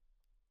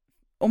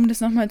 um das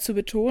nochmal zu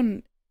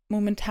betonen,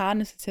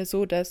 momentan ist es ja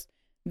so, dass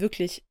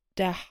wirklich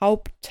der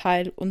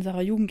Hauptteil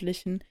unserer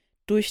Jugendlichen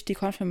durch die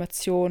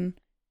Konfirmation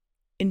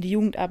in die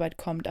Jugendarbeit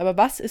kommt. Aber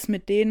was ist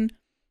mit denen,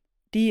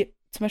 die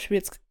zum Beispiel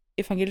jetzt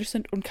evangelisch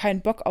sind und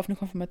keinen Bock auf eine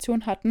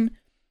Konfirmation hatten,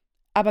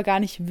 aber gar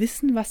nicht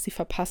wissen, was sie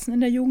verpassen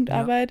in der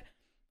Jugendarbeit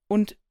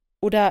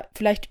oder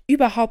vielleicht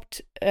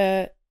überhaupt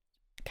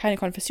keine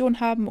Konfession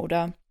haben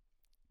oder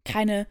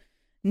keine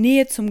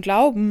Nähe zum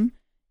Glauben,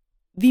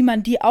 wie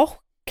man die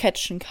auch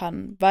catchen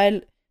kann.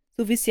 Weil,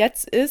 so wie es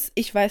jetzt ist,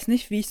 ich weiß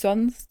nicht, wie ich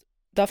sonst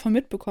davon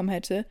mitbekommen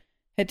hätte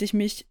ich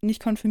mich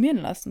nicht konfirmieren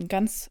lassen.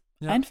 Ganz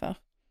einfach.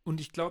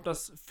 Und ich glaube,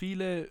 dass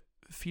viele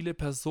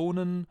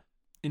Personen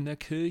in der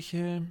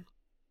Kirche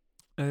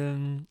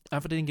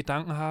einfach den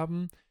Gedanken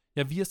haben,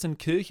 ja, wir sind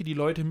Kirche, die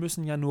Leute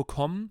müssen ja nur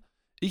kommen.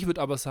 Ich würde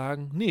aber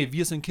sagen, nee,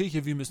 wir sind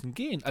Kirche, wir müssen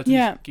gehen. Also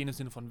nicht gehen im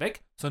Sinne von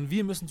weg, sondern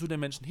wir müssen zu den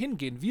Menschen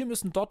hingehen. Wir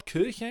müssen dort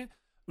Kirche,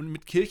 und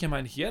mit Kirche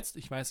meine ich jetzt,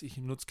 ich weiß, ich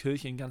nutze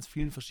Kirche in ganz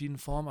vielen verschiedenen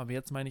Formen, aber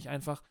jetzt meine ich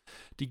einfach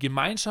die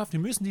Gemeinschaft. Wir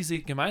müssen diese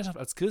Gemeinschaft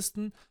als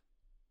Christen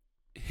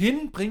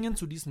hinbringen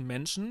zu diesen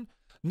Menschen.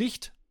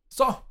 Nicht,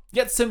 so,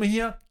 jetzt sind wir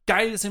hier,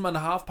 geil, sind wir an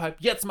der Halfpipe,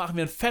 jetzt machen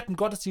wir einen fetten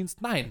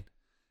Gottesdienst. Nein.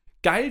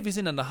 Geil, wir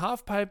sind an der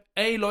Halfpipe.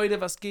 Ey,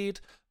 Leute, was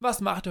geht?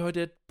 Was macht ihr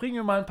heute? Bring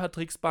mir mal ein paar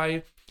Tricks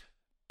bei.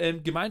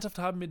 Gemeinschaft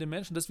haben mit den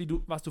Menschen, das,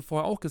 was du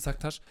vorher auch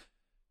gesagt hast.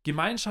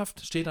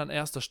 Gemeinschaft steht an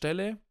erster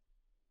Stelle.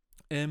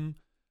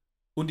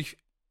 Und ich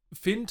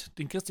finde,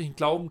 den christlichen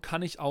Glauben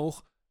kann ich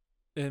auch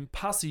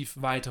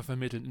passiv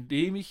weitervermitteln,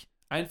 indem ich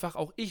einfach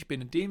auch ich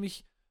bin, indem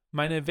ich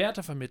meine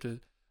Werte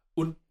vermittle.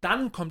 Und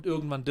dann kommt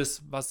irgendwann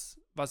das, was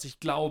ich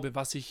glaube,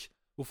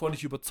 wovon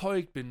ich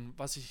überzeugt bin,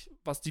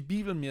 was die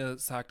Bibel mir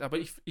sagt. Aber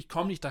ich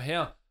komme nicht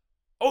daher.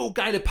 Oh,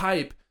 geile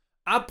Pipe.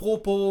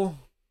 Apropos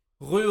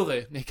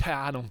Röhre. Nee, keine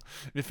Ahnung.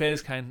 Mir fällt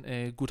jetzt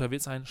kein guter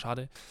Witz ein.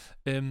 Schade.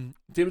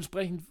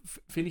 Dementsprechend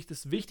finde ich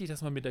das wichtig,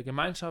 dass man mit der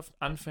Gemeinschaft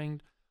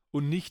anfängt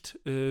und nicht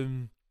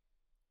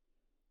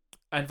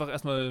einfach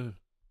erstmal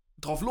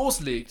drauf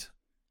loslegt.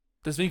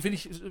 Deswegen finde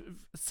ich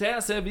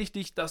sehr, sehr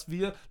wichtig, dass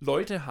wir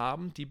Leute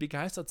haben, die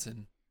begeistert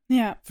sind.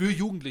 Ja. Für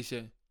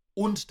Jugendliche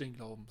und den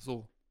Glauben.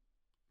 So.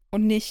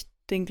 Und nicht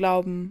den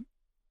Glauben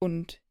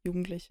und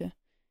Jugendliche.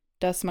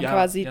 Dass man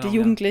quasi die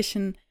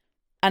Jugendlichen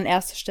an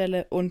erster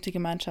Stelle und die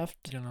Gemeinschaft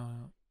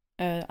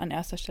an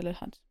erster Stelle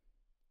hat.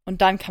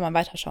 Und dann kann man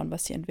weiterschauen,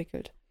 was sie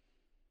entwickelt.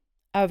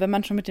 Aber wenn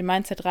man schon mit dem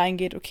Mindset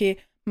reingeht, okay,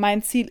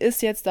 mein Ziel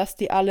ist jetzt, dass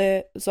die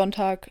alle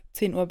Sonntag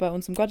 10 Uhr bei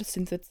uns im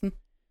Gottesdienst sitzen,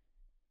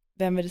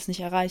 werden wir das nicht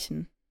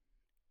erreichen.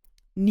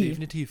 Nie.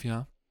 Definitiv,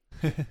 ja.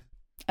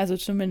 Also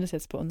zumindest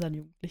jetzt bei unseren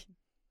Jugendlichen.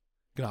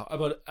 Genau,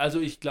 aber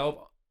also ich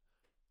glaube,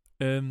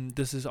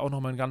 Das ist auch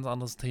nochmal ein ganz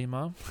anderes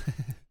Thema.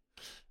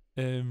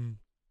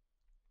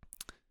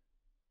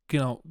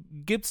 Genau.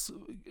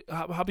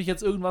 Habe ich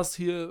jetzt irgendwas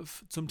hier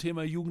zum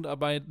Thema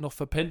Jugendarbeit noch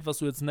verpennt, was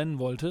du jetzt nennen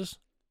wolltest?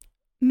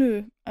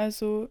 Nö,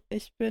 also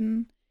ich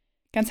bin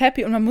ganz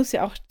happy und man muss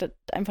ja auch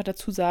einfach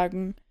dazu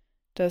sagen,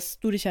 dass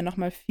du dich ja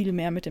nochmal viel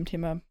mehr mit dem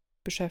Thema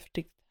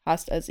beschäftigt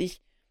hast als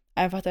ich.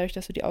 Einfach dadurch,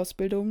 dass du die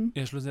Ausbildung.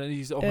 Ja, schlussendlich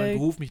ist auch mein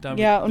Beruf, mich damit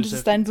ja, und es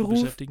ist dein zu Beruf.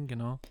 beschäftigen,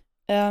 genau.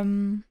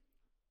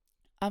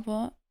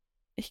 Aber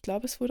ich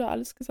glaube, es wurde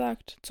alles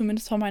gesagt.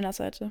 Zumindest von meiner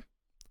Seite.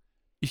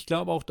 Ich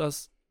glaube auch,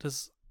 dass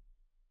das.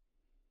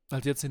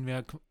 Also jetzt sind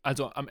wir,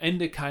 also am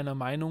Ende keiner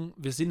Meinung.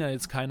 Wir sind ja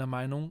jetzt keiner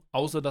Meinung,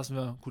 außer dass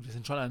wir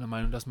sind schon einer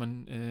Meinung, dass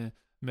man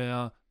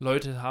mehr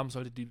Leute haben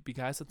sollte, die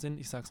begeistert sind.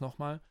 Ich sag's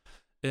nochmal.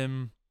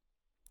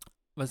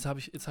 Jetzt habe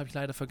ich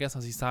leider vergessen,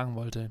 was ich sagen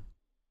wollte.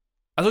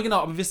 Also genau,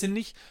 aber wir sind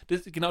nicht,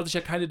 das ist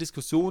ja keine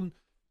Diskussion,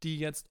 die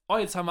jetzt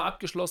haben wir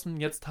abgeschlossen,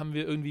 jetzt haben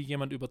wir irgendwie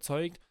jemand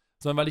überzeugt,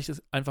 sondern weil ich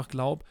das einfach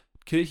glaube,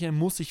 Kirche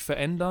muss sich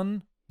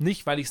verändern.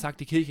 Nicht, weil ich sage,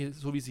 die Kirche,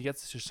 so wie sie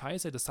jetzt ist, ist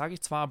scheiße, das sage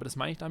ich zwar, aber das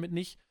meine ich damit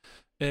nicht.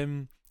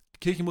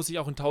 Kirche muss sich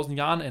auch in 1000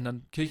 Jahren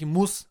ändern. Kirche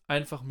muss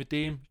einfach mit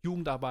dem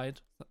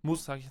Jugendarbeit,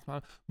 muss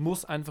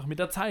einfach mit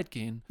der Zeit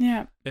gehen.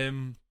 Ja.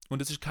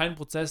 Und es ist kein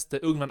Prozess,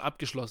 der irgendwann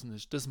abgeschlossen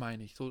ist. Das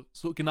meine ich.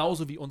 So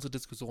genauso wie unsere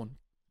Diskussion.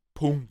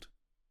 Punkt.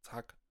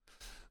 Zack.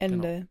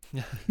 Ende.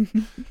 Genau.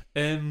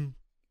 Ja.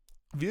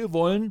 Wir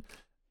wollen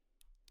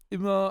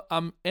immer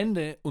am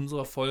Ende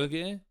unserer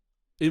Folge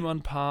immer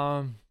ein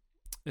paar,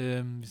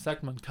 wie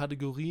sagt man,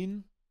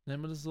 Kategorien,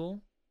 nennen wir das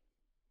so?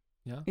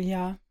 Ja.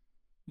 Ja.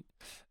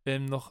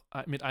 Noch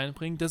mit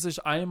einbringen. Das ist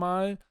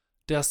einmal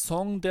der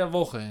Song der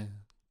Woche.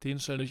 Den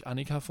stellt euch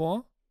Annika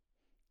vor.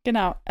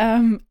 Genau.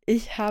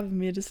 Ich habe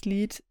mir das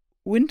Lied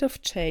Wind of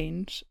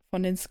Change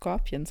von den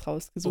Scorpions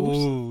rausgesucht.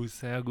 Oh,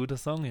 sehr guter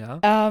Song, ja.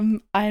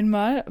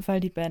 Einmal, weil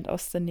die Band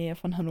aus der Nähe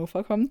von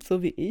Hannover kommt,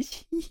 so wie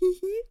ich.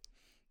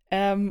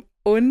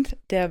 Und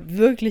der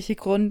wirkliche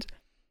Grund,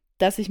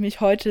 dass ich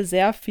mich heute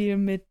sehr viel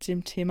mit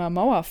dem Thema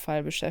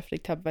Mauerfall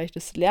beschäftigt habe, weil ich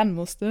das lernen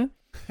musste.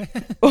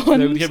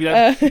 Und, ich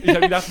habe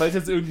gedacht, weil es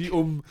jetzt irgendwie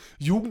um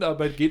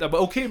Jugendarbeit geht,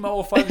 aber okay,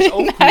 Mauerfall ist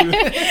auch cool.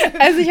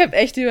 Also ich habe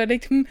echt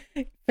überlegt,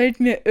 fällt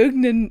mir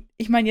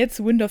ich meine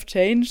jetzt Wind of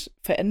Change,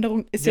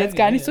 Veränderung ist jetzt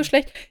gar nicht so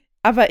schlecht,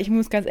 aber ich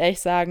muss ganz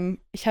ehrlich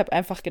sagen, ich habe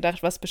einfach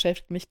gedacht, was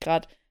beschäftigt mich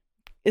gerade,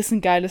 ist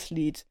ein geiles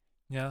Lied.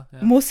 Ja.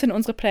 Muss in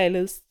unsere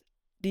Playlist.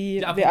 Die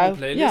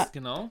Playlist,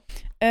 genau.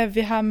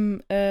 Wir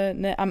haben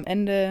am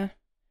Ende,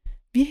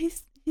 wie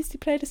hieß die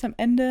Playlist am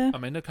Ende?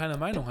 Am Ende keine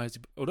Meinung heißt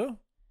die, oder?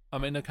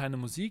 Am Ende keine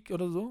Musik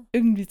oder so?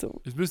 Irgendwie so.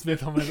 Das müssen wir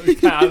jetzt nochmal,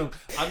 keine Ahnung.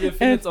 Aber ihr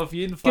findet es auf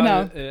jeden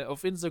Fall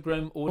auf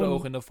Instagram oder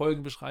auch in der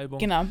Folgenbeschreibung.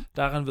 Genau.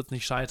 Daran wird es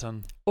nicht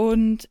scheitern.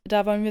 Und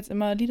da wollen wir jetzt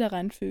immer Lieder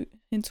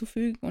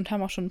hinzufügen und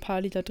haben auch schon ein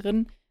paar Lieder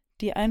drin,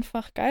 die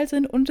einfach geil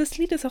sind. Und das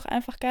Lied ist auch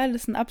einfach geil.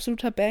 Das ist ein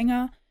absoluter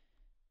Banger.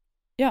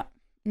 Ja,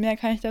 mehr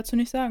kann ich dazu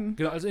nicht sagen.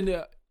 Genau, also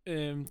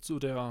zu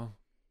der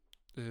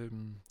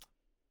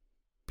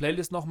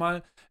Playlist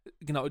nochmal.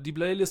 Genau, die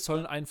Playlist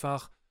sollen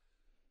einfach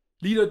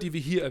Lieder, die wir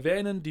hier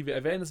erwähnen, die wir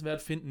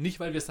erwähnenswert finden, nicht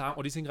weil wir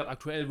sagen, die sind gerade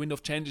aktuell, Wind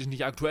of Change ist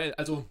nicht aktuell,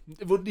 also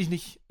wurde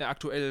nicht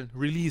aktuell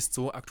released,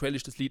 so aktuell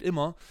ist das Lied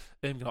immer.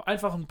 Genau,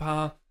 einfach ein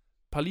paar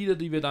Lieder,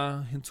 die wir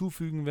da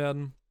hinzufügen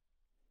werden.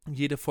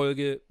 Jede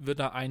Folge wird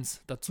da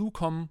eins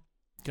dazukommen,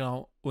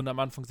 genau, und am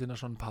Anfang sind da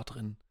schon ein paar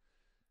drin.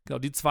 Genau,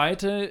 die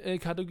zweite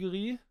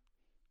Kategorie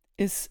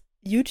ist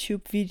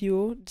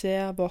YouTube-Video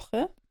der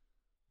Woche.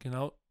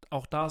 Genau,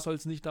 auch da soll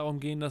es nicht darum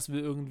gehen, dass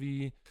wir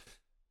irgendwie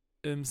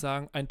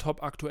sagen, ein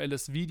top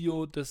aktuelles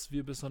Video, das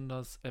wir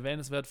besonders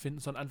erwähnenswert finden,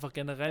 sondern einfach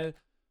generell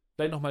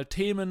vielleicht nochmal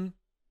Themen,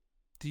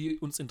 die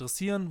uns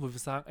interessieren, wo wir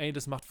sagen, ey,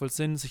 das macht voll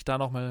Sinn, sich da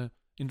nochmal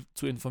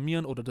zu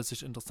informieren oder das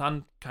ist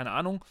interessant, keine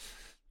Ahnung.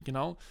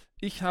 Genau.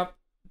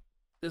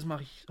 Das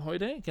mache ich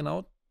heute,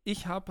 genau.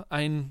 Ich habe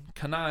einen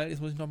Kanal,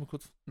 jetzt muss ich nochmal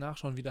kurz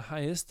nachschauen, wie der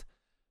heißt.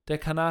 Der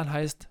Kanal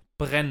heißt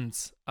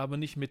Brenz, aber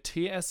nicht mit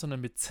TS, sondern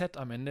mit Z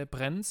am Ende,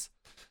 Brenz.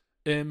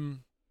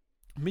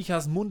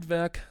 Michas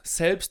Mundwerk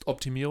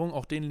Selbstoptimierung,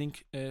 auch den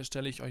Link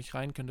stelle ich euch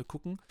rein, könnt ihr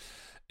gucken.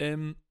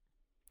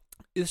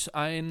 Ist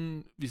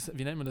ein,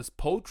 wie nennt man das,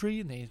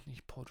 Poetry? Nee,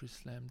 nicht Poetry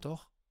Slam,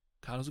 doch.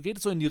 Keine Ahnung, so geht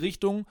es so in die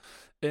Richtung,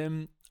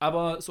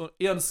 aber so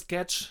eher ein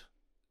Sketch.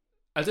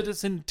 Also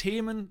das sind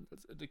Themen,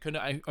 da könnt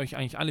ihr euch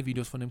eigentlich alle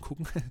Videos von dem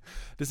gucken.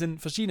 Das sind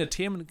verschiedene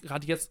Themen,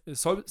 gerade jetzt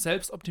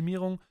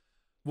Selbstoptimierung,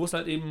 wo es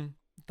halt eben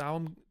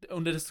darum,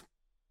 und das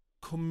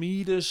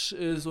komedisch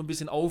so ein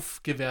bisschen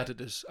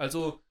aufgewertet ist.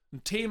 Also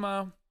ein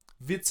Thema,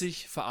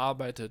 witzig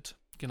verarbeitet.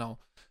 Genau.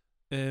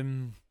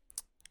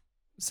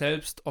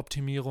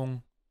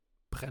 Selbstoptimierung,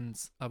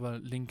 Brenz, aber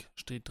Link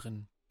steht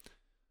drin.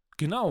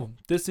 Genau,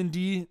 das sind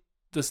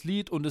das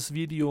Lied und das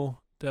Video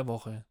der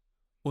Woche.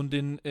 Und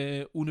den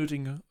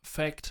unnötigen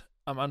Fact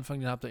am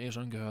Anfang, den habt ihr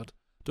schon gehört.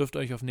 Dürft ihr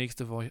euch auf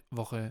nächste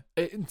Woche,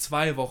 in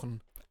 2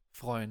 Wochen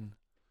freuen.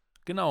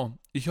 Genau,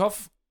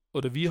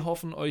 wir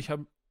hoffen, euch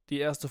hat die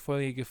erste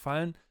Folge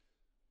gefallen.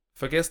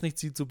 Vergesst nicht,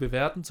 sie zu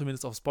bewerten,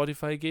 zumindest auf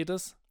Spotify geht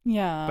es.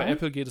 Ja. Bei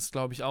Apple geht es,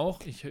 glaube ich,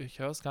 auch. Ich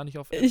höre es gar nicht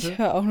auf Apple. Ich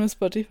höre auch nur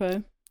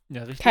Spotify.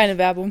 Ja, richtig. Keine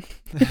Werbung.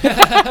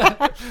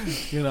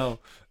 Genau.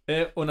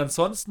 Und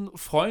ansonsten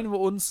freuen wir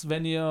uns,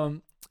 wenn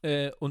ihr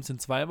uns in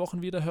 2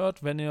 Wochen wieder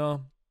hört, wenn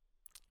ihr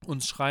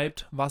uns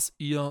schreibt, was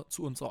ihr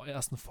zu unserer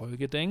ersten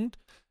Folge denkt.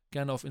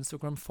 Gerne auf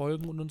Instagram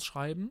folgen und uns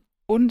schreiben.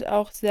 Und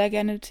auch sehr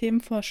gerne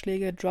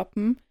Themenvorschläge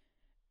droppen.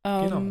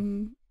 Genau.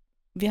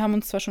 Wir haben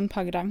uns zwar schon ein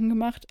paar Gedanken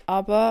gemacht,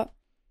 aber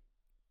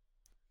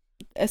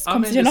es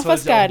kommt sicher noch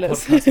was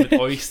Geiles. Auch ein Podcast mit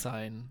euch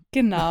sein.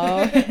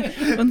 Genau.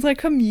 Unsere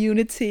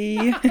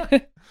Community.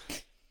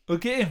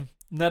 Okay,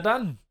 na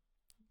dann.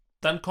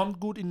 Dann kommt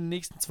gut in den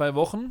nächsten 2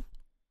 Wochen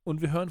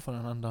und wir hören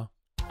voneinander.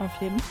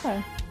 Auf jeden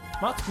Fall.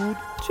 Macht's gut.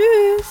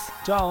 Tschüss.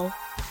 Ciao.